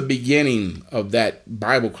was just the beginning of that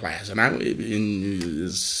Bible class. And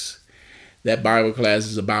that Bible class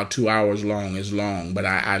is about 2 hours long. It's long. But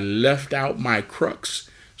I left out my crux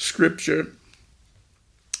scripture.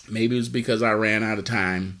 Maybe it's because I ran out of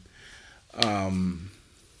time.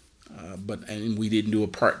 And we didn't do a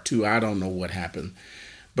part 2. I don't know what happened.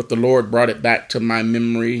 But the Lord brought it back to my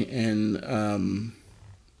memory, and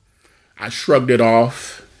I shrugged it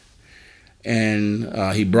off,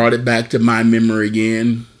 and he brought it back to my memory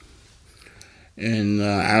again. And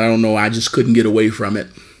I don't know, I just couldn't get away from it.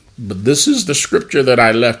 But this is the scripture that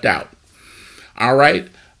I left out. All right.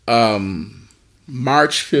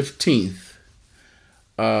 March 15th.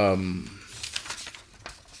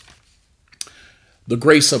 The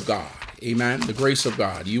grace of God. Amen. The grace of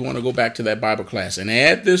God. You want to go back to that Bible class and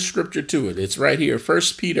add this scripture to it. It's right here. 1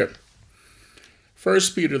 Peter, the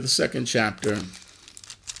 2nd chapter.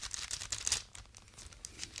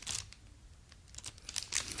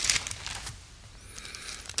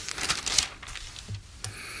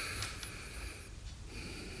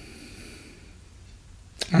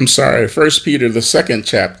 I'm sorry. 1 Peter, the 2nd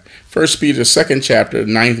chapter. 1 Peter, 2nd chapter,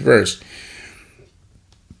 9th verse.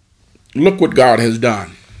 Look what God has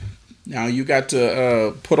done. Now, you got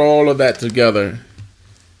to put all of that together.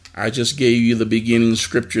 I just gave you the beginning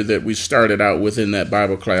scripture that we started out with in that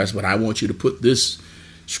Bible class, but I want you to put this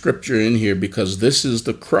scripture in here because this is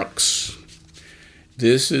the crux.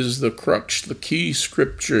 This is the crux, the key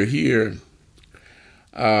scripture here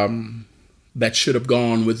that should have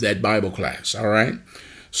gone with that Bible class, all right?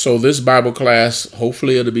 So this Bible class,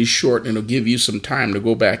 hopefully it'll be short and it'll give you some time to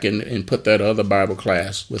go back and put that other Bible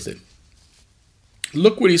class with it.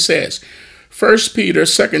 Look what he says. 1 Peter,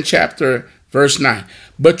 2nd chapter, verse 9.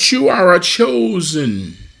 But you are a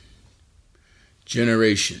chosen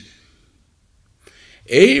generation.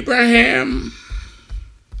 Abraham,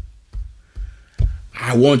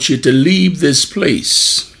 I want you to leave this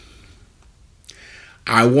place.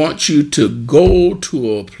 I want you to go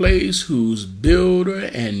to a place whose builder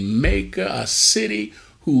and maker, a city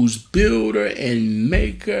whose builder and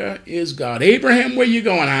maker is God. Abraham, where you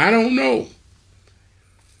going? I don't know.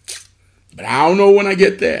 But I'll know when I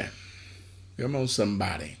get there. Come on,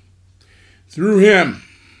 somebody. Through him,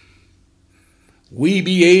 we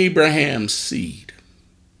be Abraham's seed.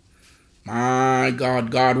 My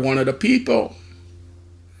God, God wanted a people.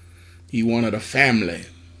 He wanted a family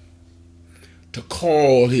to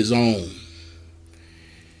call his own.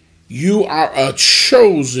 You are a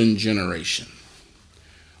chosen generation,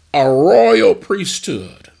 a royal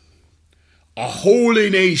priesthood, a holy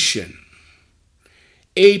nation,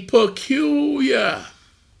 a peculiar.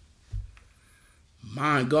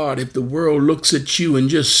 My God, if the world looks at you and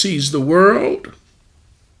just sees the world,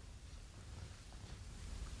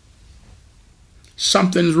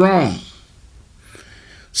 something's wrong.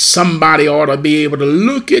 Somebody ought to be able to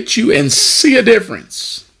look at you and see a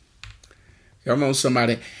difference. Come on,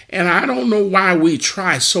 somebody. And I don't know why we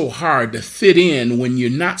try so hard to fit in when you're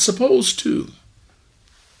not supposed to.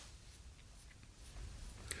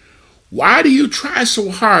 Why do you try so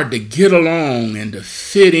hard to get along and to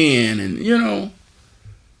fit in and,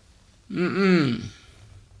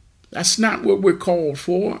 That's not what we're called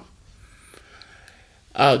for.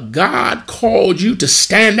 God called you to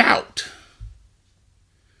stand out.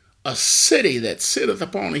 A city that sitteth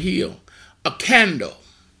upon a hill, a candle.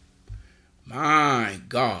 My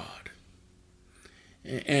God.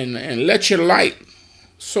 And let your light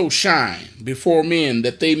so shine before men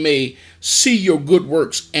that they may see your good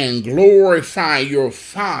works and glorify your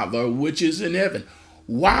Father which is in heaven.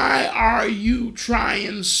 Why are you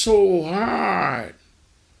trying so hard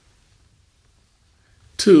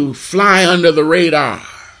to fly under the radar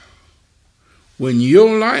when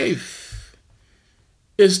your life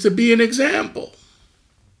is to be an example.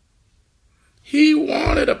 He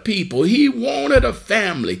wanted a people. He wanted a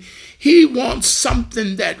family. He wants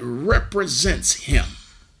something that represents him.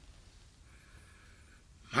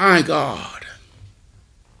 My God.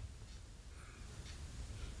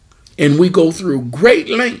 And we go through great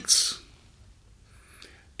lengths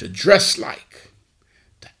to dress like,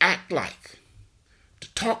 to act like,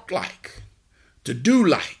 to talk like, to do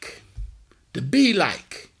like, to be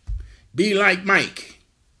like Mike.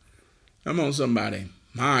 Come on, somebody.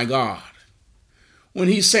 My God. When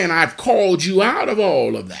he's saying, I've called you out of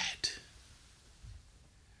all of that.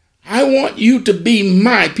 I want you to be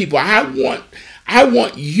my people. I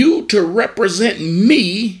want you to represent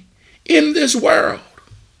me in this world.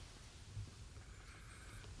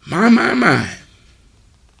 My.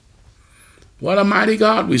 What a mighty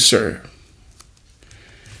God we serve.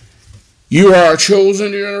 You are a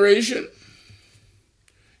chosen generation.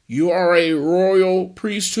 You are a royal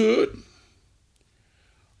priesthood,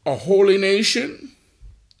 a holy nation,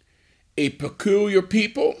 a peculiar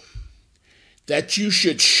people, that you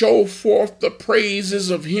should show forth the praises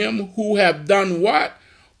of him who have done what?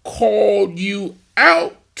 Called you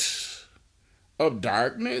out of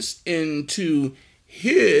darkness into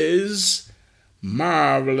his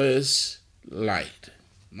marvelous light.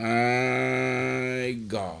 My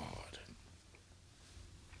God.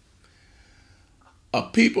 A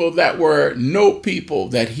people that were no people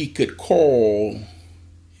that he could call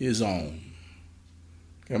his own.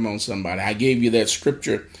 Come on, somebody. I gave you that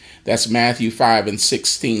scripture. That's Matthew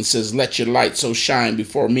 5:16. Says, let your light so shine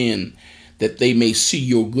before men that they may see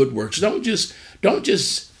your good works. Don't just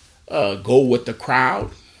go with the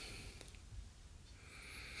crowd.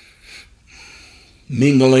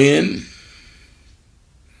 Mingle in.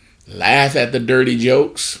 Laugh at the dirty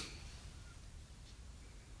jokes.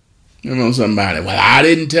 Come on, somebody. Well, I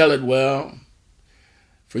didn't tell it. Well,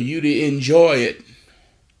 for you to enjoy it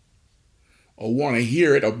or want to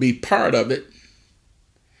hear it or be part of it,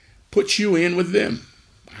 put you in with them.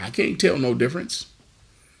 I can't tell no difference.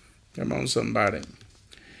 Come on, somebody.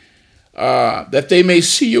 That they may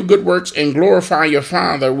see your good works and glorify your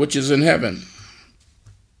Father which is in heaven.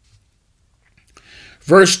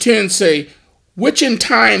 Verse 10 say, which in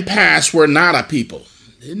time past were not a people.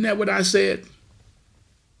 Isn't that what I said?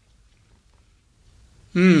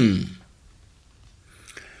 And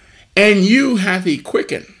you hath he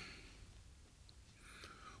quickened,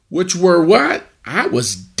 which were what? I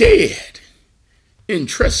was dead in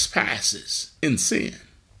trespasses and sin.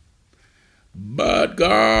 But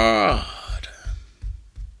God,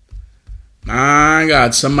 my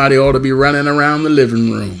God, somebody ought to be running around the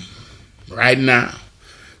living room right now.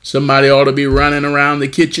 Somebody ought to be running around the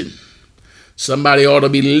kitchen. Somebody ought to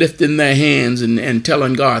be lifting their hands and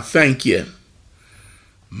telling God, thank you.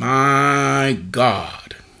 My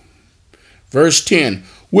God. Verse 10,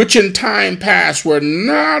 which in time past were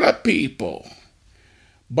not a people,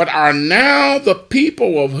 but are now the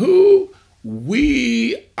people of who?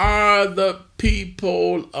 We are the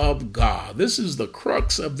people of God. This is the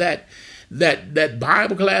crux of that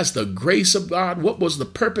Bible class, the grace of God. What was the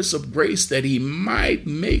purpose of grace? That he might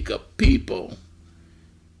make a people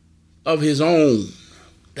of his own,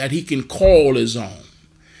 that he can call his own,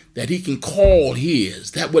 that he can call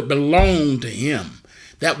his, that would belong to him,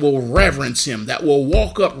 that will reverence him, that will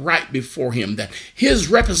walk up right before him, that his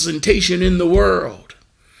representation in the world,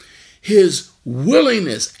 his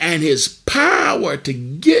willingness and his power to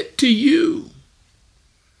get to you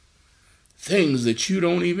things that you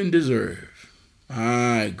don't even deserve.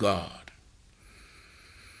 My God.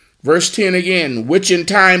 Verse 10 again, which in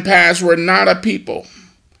time past were not a people,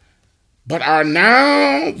 but are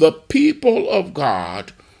now the people of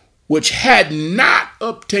God, which had not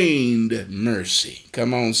obtained mercy.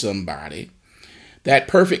 Come on, somebody. That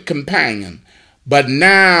perfect companion, but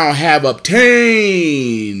now have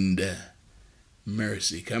obtained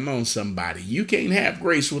mercy. Come on, somebody. You can't have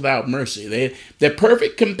grace without mercy. They're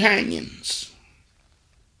perfect companions.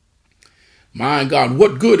 My God,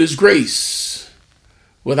 what good is grace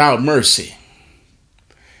without mercy?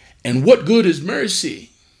 And what good is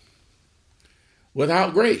mercy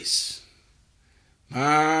without grace?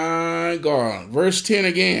 My God. Verse 10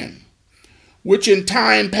 again. Which in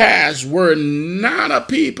time past were not a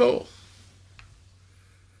people,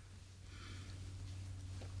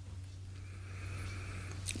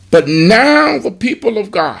 but now the people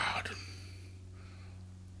of God,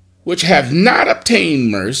 which have not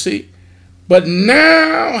obtained mercy, but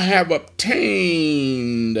now have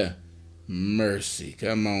obtained mercy.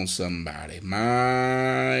 Come on, somebody.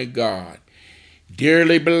 My God.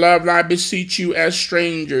 Dearly beloved, I beseech you as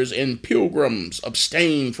strangers and pilgrims,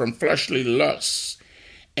 abstain from fleshly lusts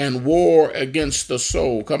and war against the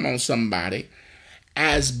soul. Come on, somebody.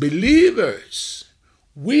 As believers,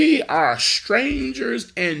 we are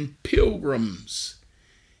strangers and pilgrims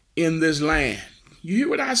in this land. You hear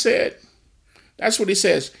what I said? That's what he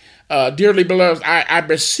says. Dearly beloved, I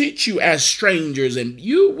beseech you as strangers, and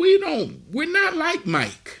we're not like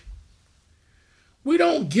Mike. We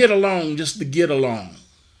don't get along just to get along.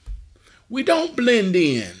 We don't blend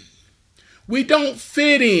in. We don't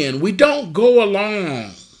fit in. We don't go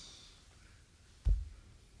along.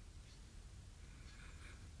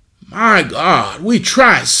 My God, we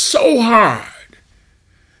try so hard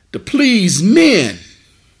to please men.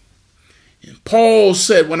 And Paul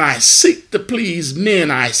said, when I seek to please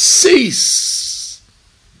men, I cease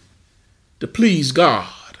to please God.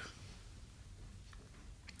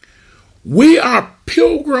 We are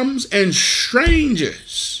pilgrims and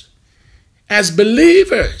strangers as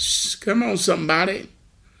believers. Come on, somebody.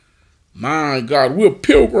 My God, we're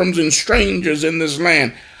pilgrims and strangers in this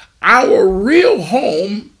land. Our real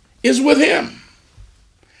home is with him.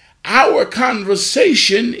 Our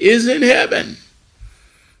conversation is in heaven.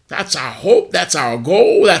 That's our hope. That's our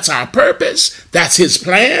goal. That's our purpose. That's his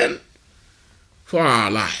plan for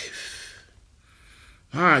our life.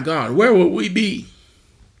 My God, where would we be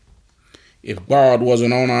if God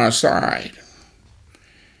wasn't on our side?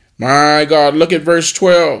 My God, look at verse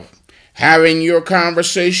 12. Having your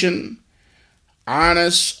conversation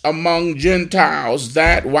honest among Gentiles,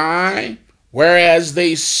 that why? Whereas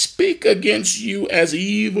they speak against you as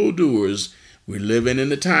evildoers. We're living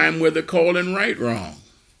in a time where they're calling right wrong.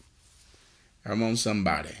 Come on,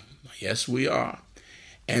 somebody. Yes, we are.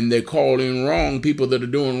 And they're calling wrong people that are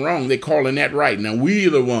doing wrong. They're calling that right. Now,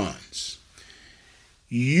 we're the ones.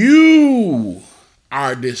 You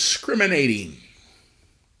are discriminating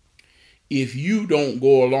if you don't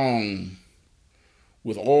go along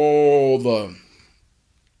with all the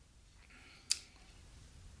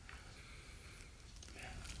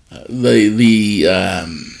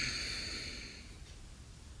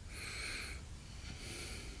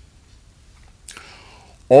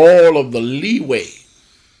all of the leeway,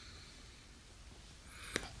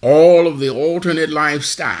 all of the alternate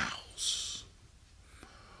lifestyles,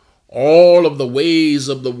 all of the ways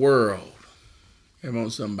of the world. Come on,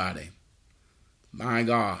 somebody. My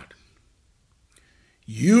God.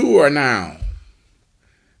 You are now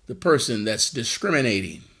the person that's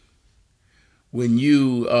discriminating when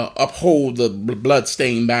you uphold the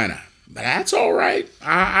bloodstained banner. But that's all right.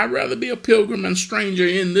 I'd rather be a pilgrim and stranger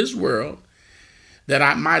in this world that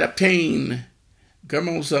I might obtain, come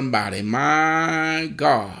on somebody, my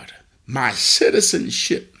God, my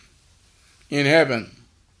citizenship in heaven.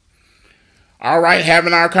 All right,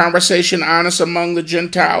 having our conversation honest among the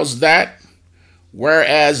Gentiles, that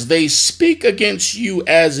whereas they speak against you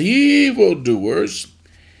as evildoers,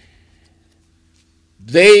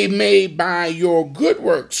 they may by your good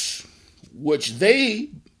works, which they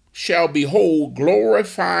shall behold,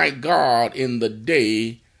 glorify God in the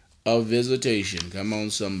day of visitation. Come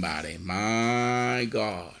on, somebody. My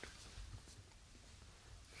God.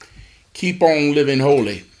 Keep on living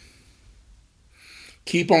holy.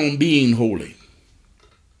 Keep on being holy.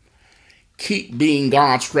 Keep being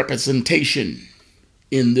God's representation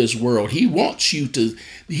in this world. He wants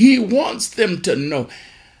them to know.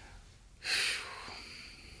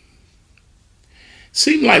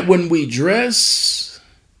 Seem like when we dress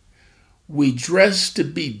to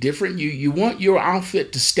be different. You want your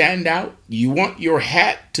outfit to stand out. You want your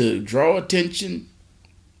hat to draw attention.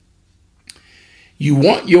 You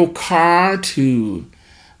want your car to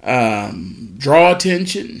draw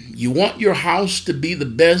attention. You want your house to be the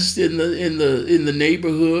best in the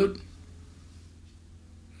neighborhood.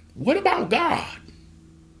 What about God?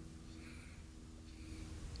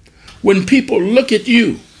 When people look at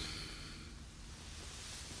you,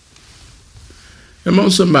 come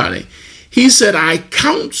on, somebody. He said, I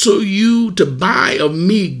counsel you to buy of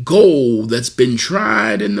me gold that's been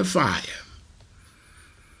tried in the fire.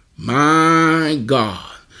 My God.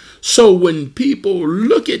 So when people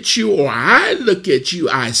look at you or I look at you,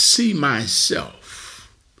 I see myself.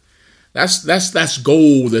 That's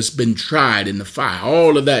gold that's been tried in the fire.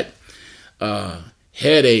 All of that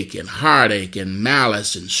headache and heartache and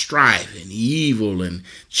malice and strife and evil and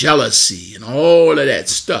jealousy and all of that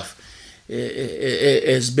stuff.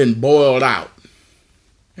 It's been boiled out.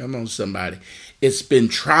 Come on, somebody. It's been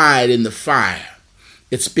tried in the fire.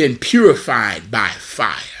 It's been purified by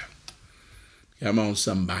fire. Come on,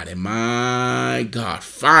 somebody. My God.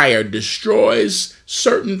 Fire destroys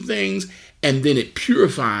certain things and then it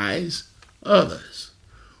purifies others.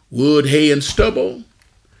 Wood, hay, and stubble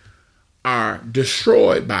are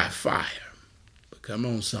destroyed by fire. But come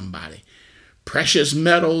on, somebody. Precious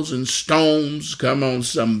metals and stones, come on,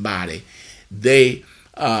 somebody. Wood,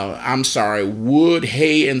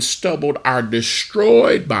 hay, and stubble are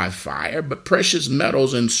destroyed by fire, but precious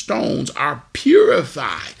metals and stones are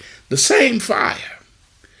purified. The same fire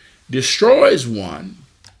destroys one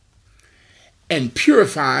and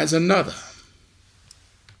purifies another.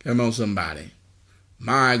 Come on, somebody.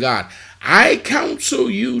 My God, I counsel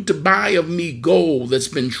you to buy of me gold that's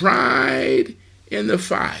been tried in the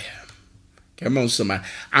fire. Come on, somebody.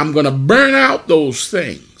 I'm going to burn out those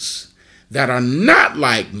things that are not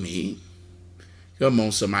like me. Come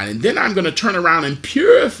on, somebody. And then I'm going to turn around and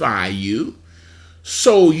purify you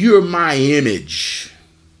so you're my image.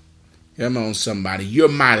 Come on, somebody. You're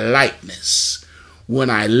my likeness. When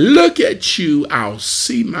I look at you, I'll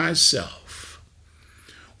see myself.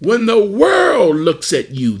 When the world looks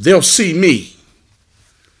at you, they'll see me.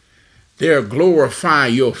 They'll glorify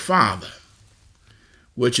your Father,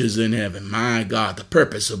 which is in heaven. My God, the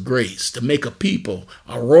purpose of grace, to make a people,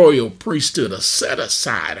 a royal priesthood, a set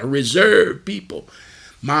aside, a reserved people.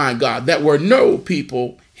 My God, that were no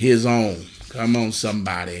people his own. Come on,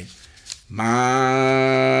 somebody.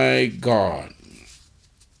 My God.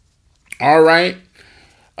 All right.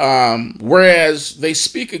 Whereas they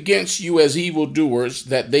speak against you as evildoers,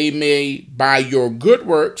 that they may by your good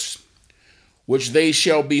works, which they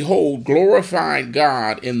shall behold, glorify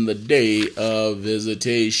God in the day of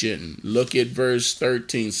visitation. Look at verse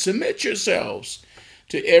 13. Submit yourselves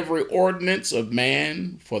to every ordinance of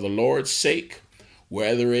man for the Lord's sake,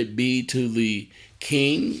 whether it be to the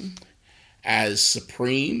king as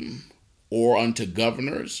supreme, or unto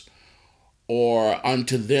governors, or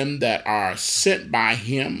unto them that are sent by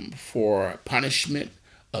him for punishment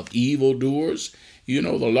of evildoers. You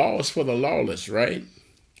know, the law is for the lawless, right?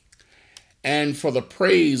 And for the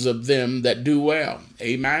praise of them that do well.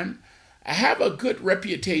 Amen. I have a good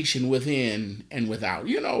reputation within and without.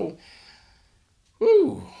 You know,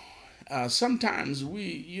 sometimes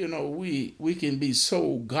we can be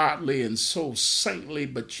so godly and so saintly,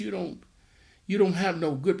 but you don't have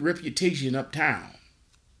no good reputation uptown.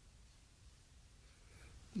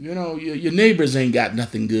 You know, your neighbors ain't got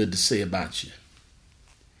nothing good to say about you.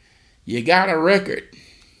 You got a record.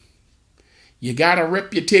 You got a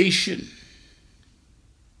reputation.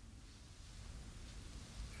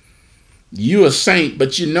 You a saint,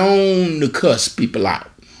 but you're known to cuss people out.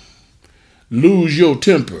 Lose your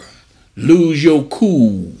temper. Lose your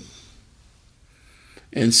cool.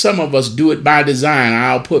 And some of us do it by design.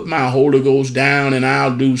 I'll put my Holy Ghost down and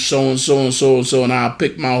I'll do so and so and so and so and I'll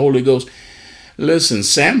pick my Holy Ghost. Listen,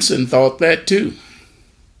 Samson thought that too.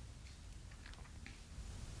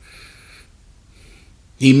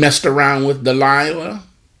 He messed around with Delilah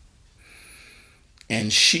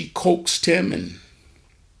and she coaxed him and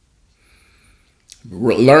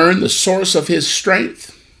learned the source of his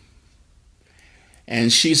strength.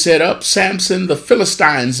 And she said, "Up, Samson, the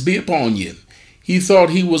Philistines be upon you." He thought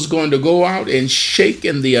he was going to go out and shake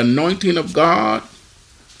and the anointing of God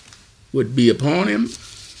would be upon him,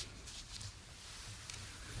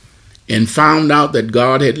 and found out that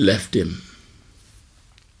God had left him.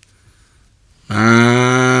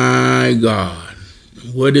 My God.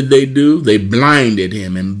 What did they do? They blinded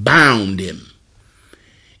him and bound him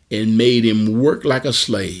and made him work like a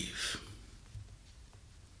slave.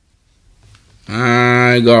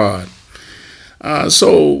 My God.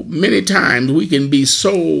 So many times we can be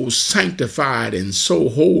so sanctified and so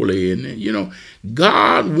holy. And, you know,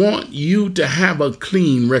 God wants you to have a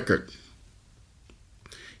clean record.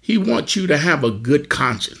 He wants you to have a good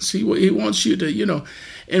conscience. He wants you to, you know,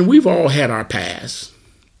 and we've all had our past.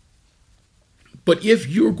 But if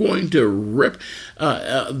you're going to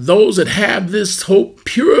those that have this hope,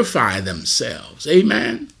 purify themselves.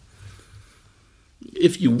 Amen.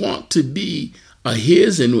 If you want to be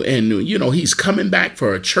his and you know, he's coming back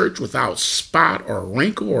for a church without spot or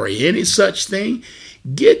wrinkle or any such thing,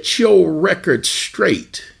 get your record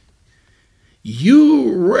straight.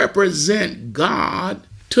 You represent God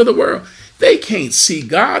to the world. They can't see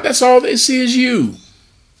God. That's all they see is you.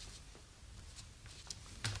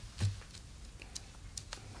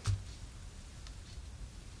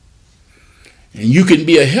 And you can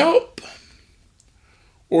be a help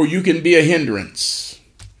or you can be a hindrance.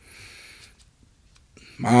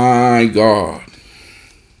 My God.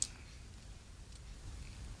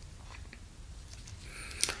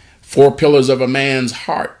 Four pillars of a man's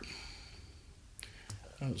heart.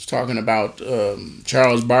 I was talking about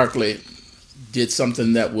Charles Barkley did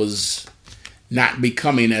something that was not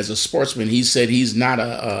becoming as a sportsman. He said he's not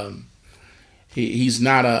He's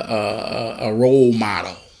not a role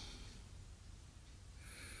model.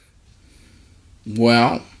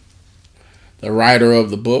 Well, the writer of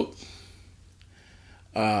the book,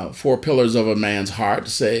 Four Pillars of a Man's Heart,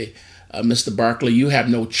 say, Mr. Barkley, you have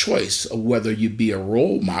no choice of whether you be a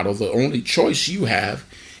role model. The only choice you have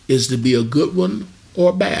is to be a good one or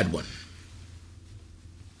a bad one.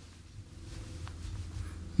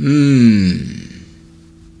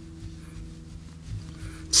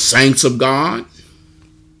 Saints of God,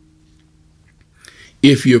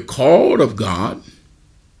 if you're called of God,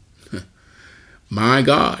 my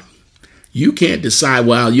God, you can't decide,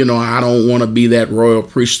 well, I don't want to be that royal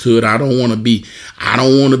priesthood. I don't want to be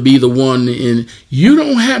the one in. You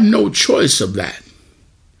don't have no choice of that.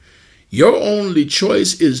 Your only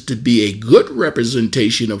choice is to be a good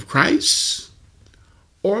representation of Christ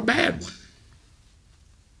or a bad one.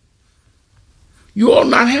 You ought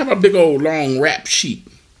not have a big old long rap sheet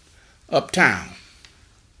uptown.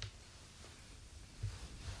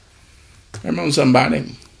 Come on,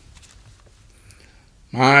 somebody.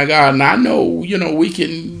 My God, and I know, we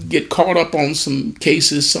can get caught up on some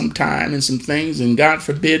cases sometime and some things, and God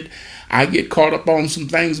forbid I get caught up on some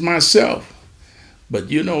things myself. But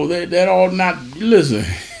that ought not, listen,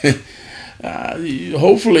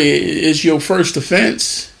 hopefully it's your first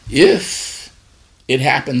offense, if it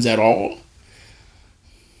happens at all.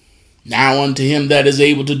 Now unto him that is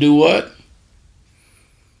able to do what?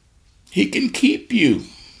 He can keep you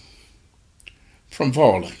from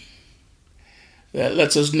falling. That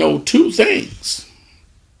lets us know two things.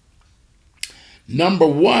 Number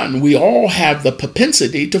one, we all have the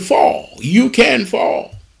propensity to fall. You can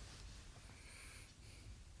fall.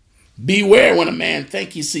 Beware when a man think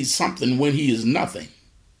he sees something when he is nothing.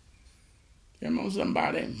 Come on,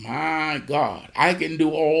 somebody. My God, I can do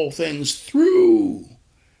all things through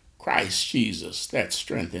Christ Jesus that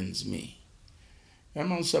strengthens me.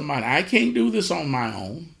 Come on, somebody. I can't do this on my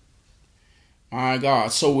own. My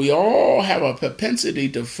God. So we all have a propensity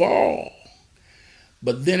to fall.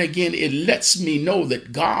 But then again, it lets me know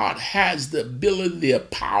that God has the ability, the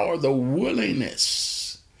power, the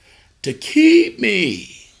willingness to keep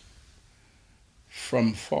me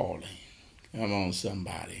from falling. Come on,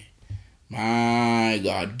 somebody. My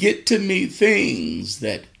God. Get to me things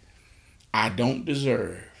that I don't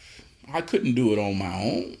deserve. I couldn't do it on my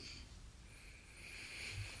own.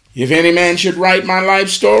 If any man should write my life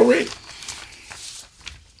story,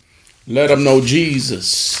 let him know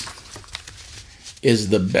Jesus is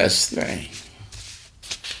the best thing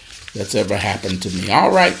that's ever happened to me.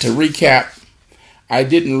 All right, to recap, I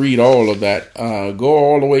didn't read all of that. Go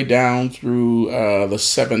all the way down through the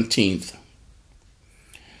 17th.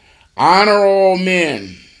 Honor all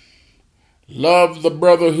men. Love the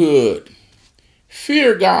brotherhood.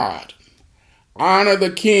 Fear God. Honor the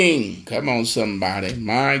king. Come on, somebody.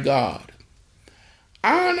 My God.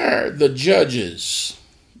 Honor the judges,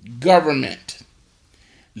 government,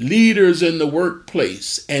 leaders in the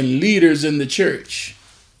workplace, and leaders in the church.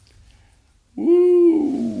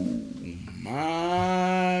 Ooh,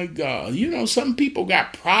 my God. Some people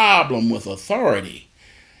got problem with authority.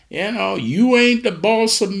 You ain't the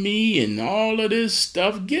boss of me and all of this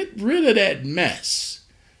stuff. Get rid of that mess.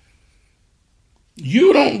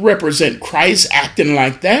 You don't represent Christ acting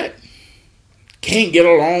like that. Can't get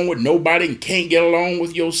along with nobody and can't get along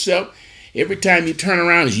with yourself. Every time you turn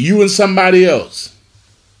around, it's you and somebody else.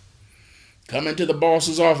 Come into the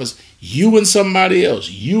boss's office, you and somebody else.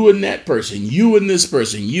 You and that person. You and this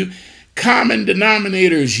person. You. Common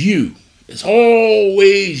denominator is you. It's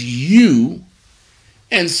always you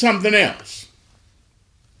and something else.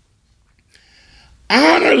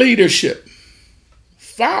 Honor leadership.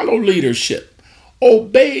 Follow leadership.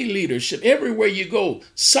 Obey leadership. Everywhere you go,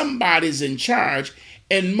 somebody's in charge,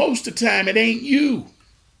 and most of the time it ain't you.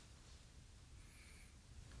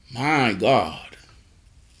 My God.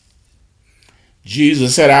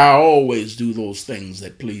 Jesus said, I always do those things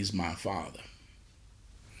that please my Father.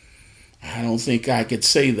 I don't think I could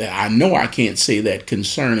say that. I know I can't say that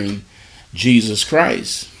concerning Jesus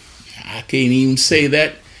Christ. I can't even say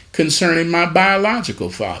that concerning my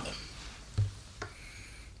biological father.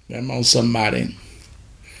 Come on, somebody.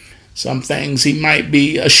 Some things he might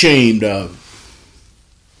be ashamed of.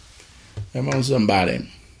 Come on, somebody.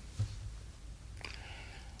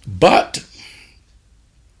 But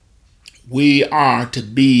we are to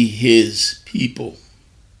be his people.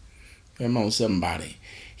 Come on, somebody.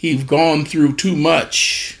 He's gone through too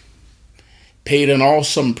much, paid an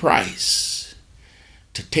awesome price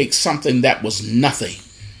to take something that was nothing,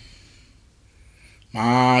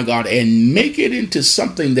 my God, and make it into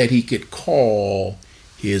something that he could call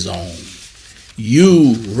his own.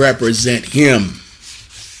 You represent him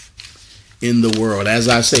in the world. As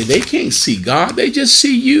I say, they can't see God. They just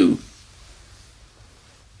see you.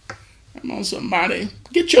 Come on, somebody.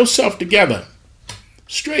 Get yourself together.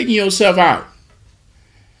 Straighten yourself out.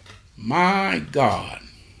 My God.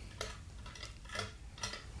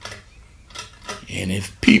 And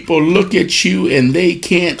if people look at you and they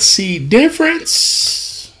can't see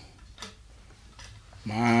difference,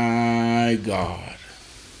 my God,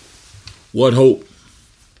 what hope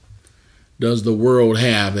does the world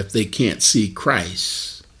have if they can't see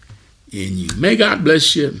Christ in you? May God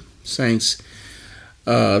bless you, saints.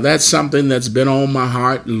 That's something that's been on my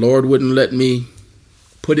heart. The Lord wouldn't let me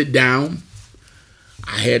put it down.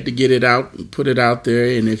 I had to get it out and put it out there.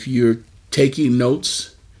 And if you're taking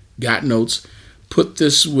notes, got notes, put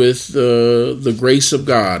this with the grace of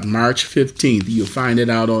God, March 15th. You'll find it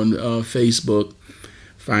out on Facebook,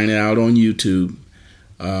 find it out on YouTube.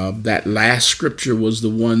 That last scripture was the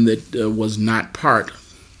one that was not part.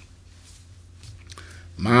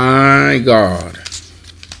 My God.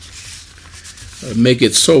 Make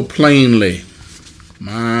it so plainly.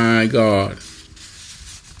 My God.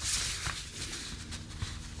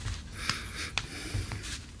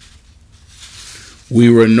 We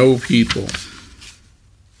were no people.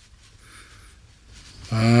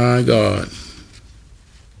 My God.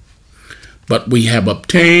 But we have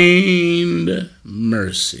obtained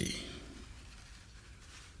mercy.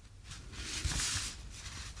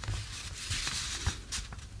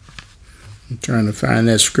 I'm trying to find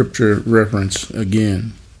that scripture reference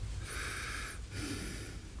again.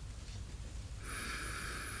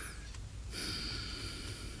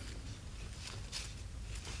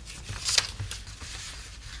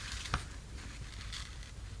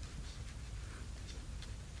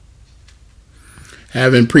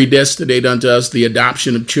 Having predestinated unto us the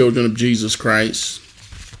adoption of children of Jesus Christ,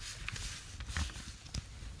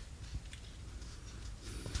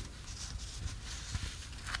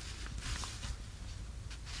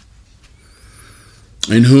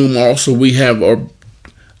 in whom also we have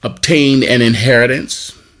obtained an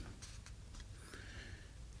inheritance,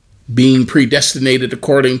 being predestinated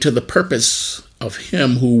according to the purpose of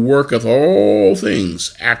him who worketh all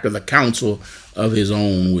things after the counsel of his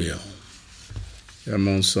own will. Come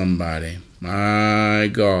on, somebody. My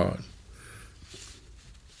God.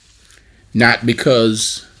 Not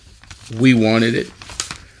because we wanted it,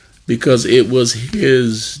 because it was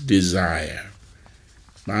his desire.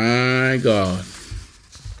 My God.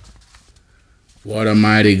 What a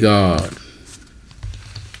mighty God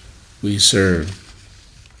we serve.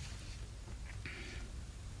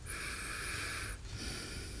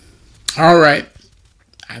 All right.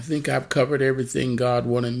 I think I've covered everything God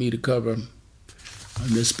wanted me to cover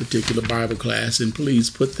on this particular Bible class, and please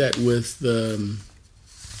put that with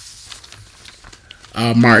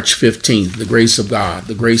March 15th, the grace of God,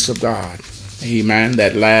 the grace of God. Amen.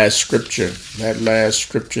 That last scripture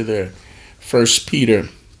there, 1 Peter,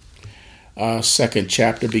 2nd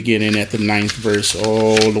chapter, beginning at the 9th verse,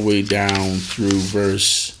 all the way down through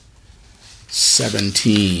verse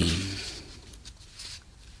 17.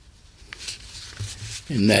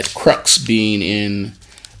 And that crux being in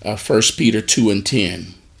 1 Peter 2 and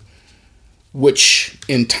 10, which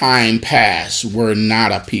in time past were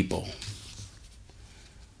not a people,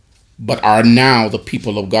 but are now the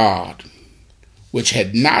people of God, which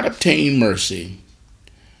had not obtained mercy,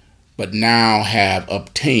 but now have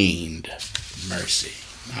obtained mercy.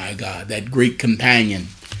 My God, that great companion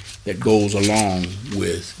that goes along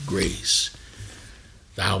with grace.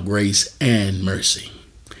 Thou grace and mercy.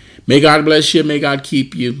 May God bless you. May God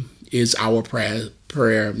keep you is our prayer.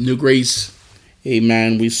 New Grace,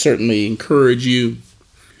 amen. We certainly encourage you.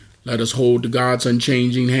 Let us hold to God's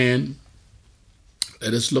unchanging hand.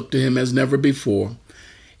 Let us look to him as never before.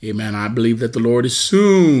 Amen. I believe that the Lord is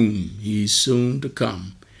soon. He's soon to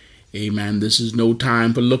come. Amen. This is no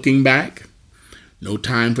time for looking back. No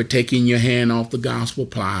time for taking your hand off the gospel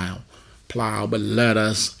plow, but let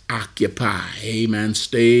us occupy. Amen.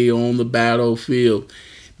 Stay on the battlefield.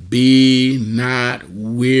 Be not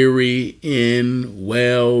weary in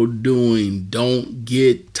well-doing. Don't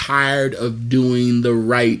get tired of doing the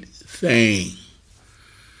right thing.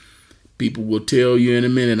 People will tell you in a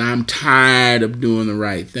minute, I'm tired of doing the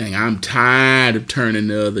right thing. I'm tired of turning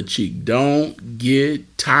the other cheek. Don't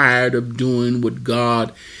get tired of doing what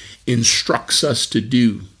God instructs us to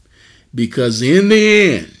do. Because in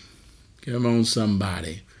the end, come on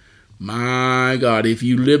somebody, my God, if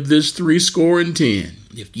you live this 70,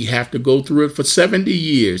 if you have to go through it for 70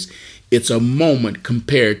 years, it's a moment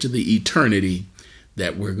compared to the eternity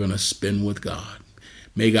that we're going to spend with God.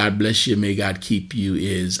 May God bless you. May God keep you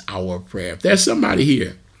is our prayer. If there's somebody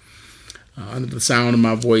here under the sound of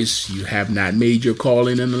my voice, you have not made your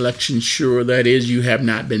calling and election sure. That is, you have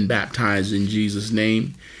not been baptized in Jesus'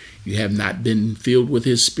 name. You have not been filled with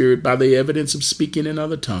his spirit by the evidence of speaking in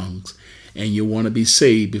other tongues. And you want to be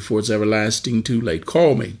saved before it's everlasting too late.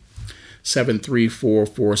 Call me.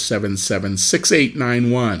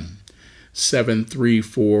 734-477-6891.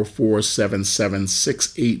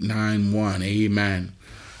 734-477-6891. Amen.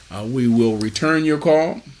 We will return your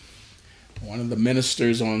call. One of the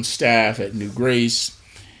ministers on staff at New Grace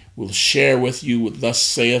will share with you what thus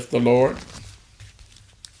saith the Lord.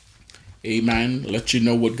 Amen. Let you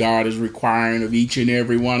know what God is requiring of each and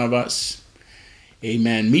every one of us.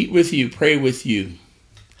 Amen. Meet with you, pray with you,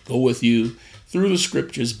 go with you through the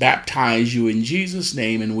scriptures, baptize you in Jesus'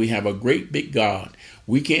 name, and we have a great big God.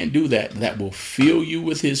 We can't do that. That will fill you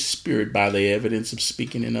with his spirit by the evidence of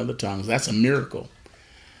speaking in other tongues. That's a miracle.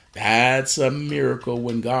 That's a miracle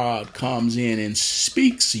when God comes in and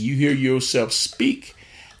speaks. You hear yourself speak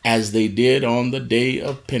as they did on the day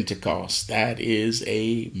of Pentecost. That is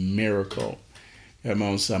a miracle. Come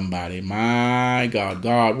on, somebody. My God,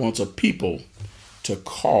 God wants a people to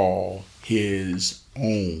call his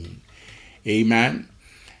own. Amen.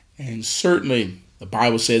 And certainly the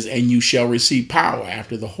Bible says, and you shall receive power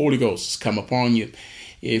after the Holy Ghost has come upon you.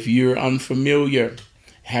 If you're unfamiliar,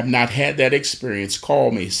 have not had that experience,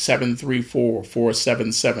 call me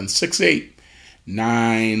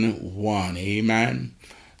 734-477-6891. Amen.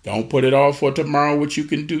 Don't put it off for tomorrow, what you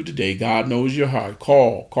can do today. God knows your heart.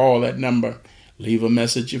 Call that number. Leave a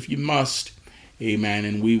message if you must. Amen.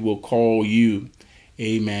 And we will call you.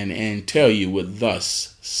 Amen. And tell you what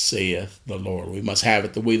thus saith the Lord. We must have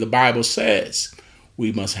it the way the Bible says.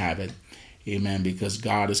 We must have it. Amen. Because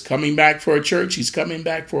God is coming back for a church. He's coming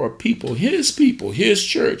back for a people, his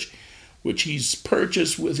church, which he's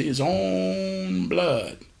purchased with his own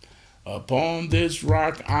blood. Upon this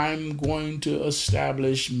rock, I'm going to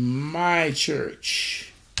establish my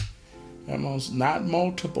church. Almost not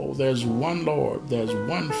multiple. There's one Lord. There's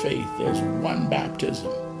one faith. There's one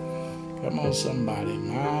baptism. Come on, somebody.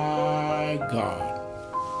 My God.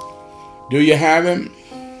 Do you have him?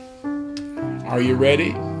 Are you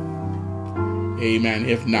ready? Amen.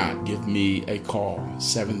 If not, give me a call.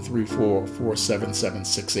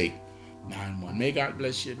 734-477-6891. May God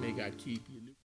bless you. May God keep you.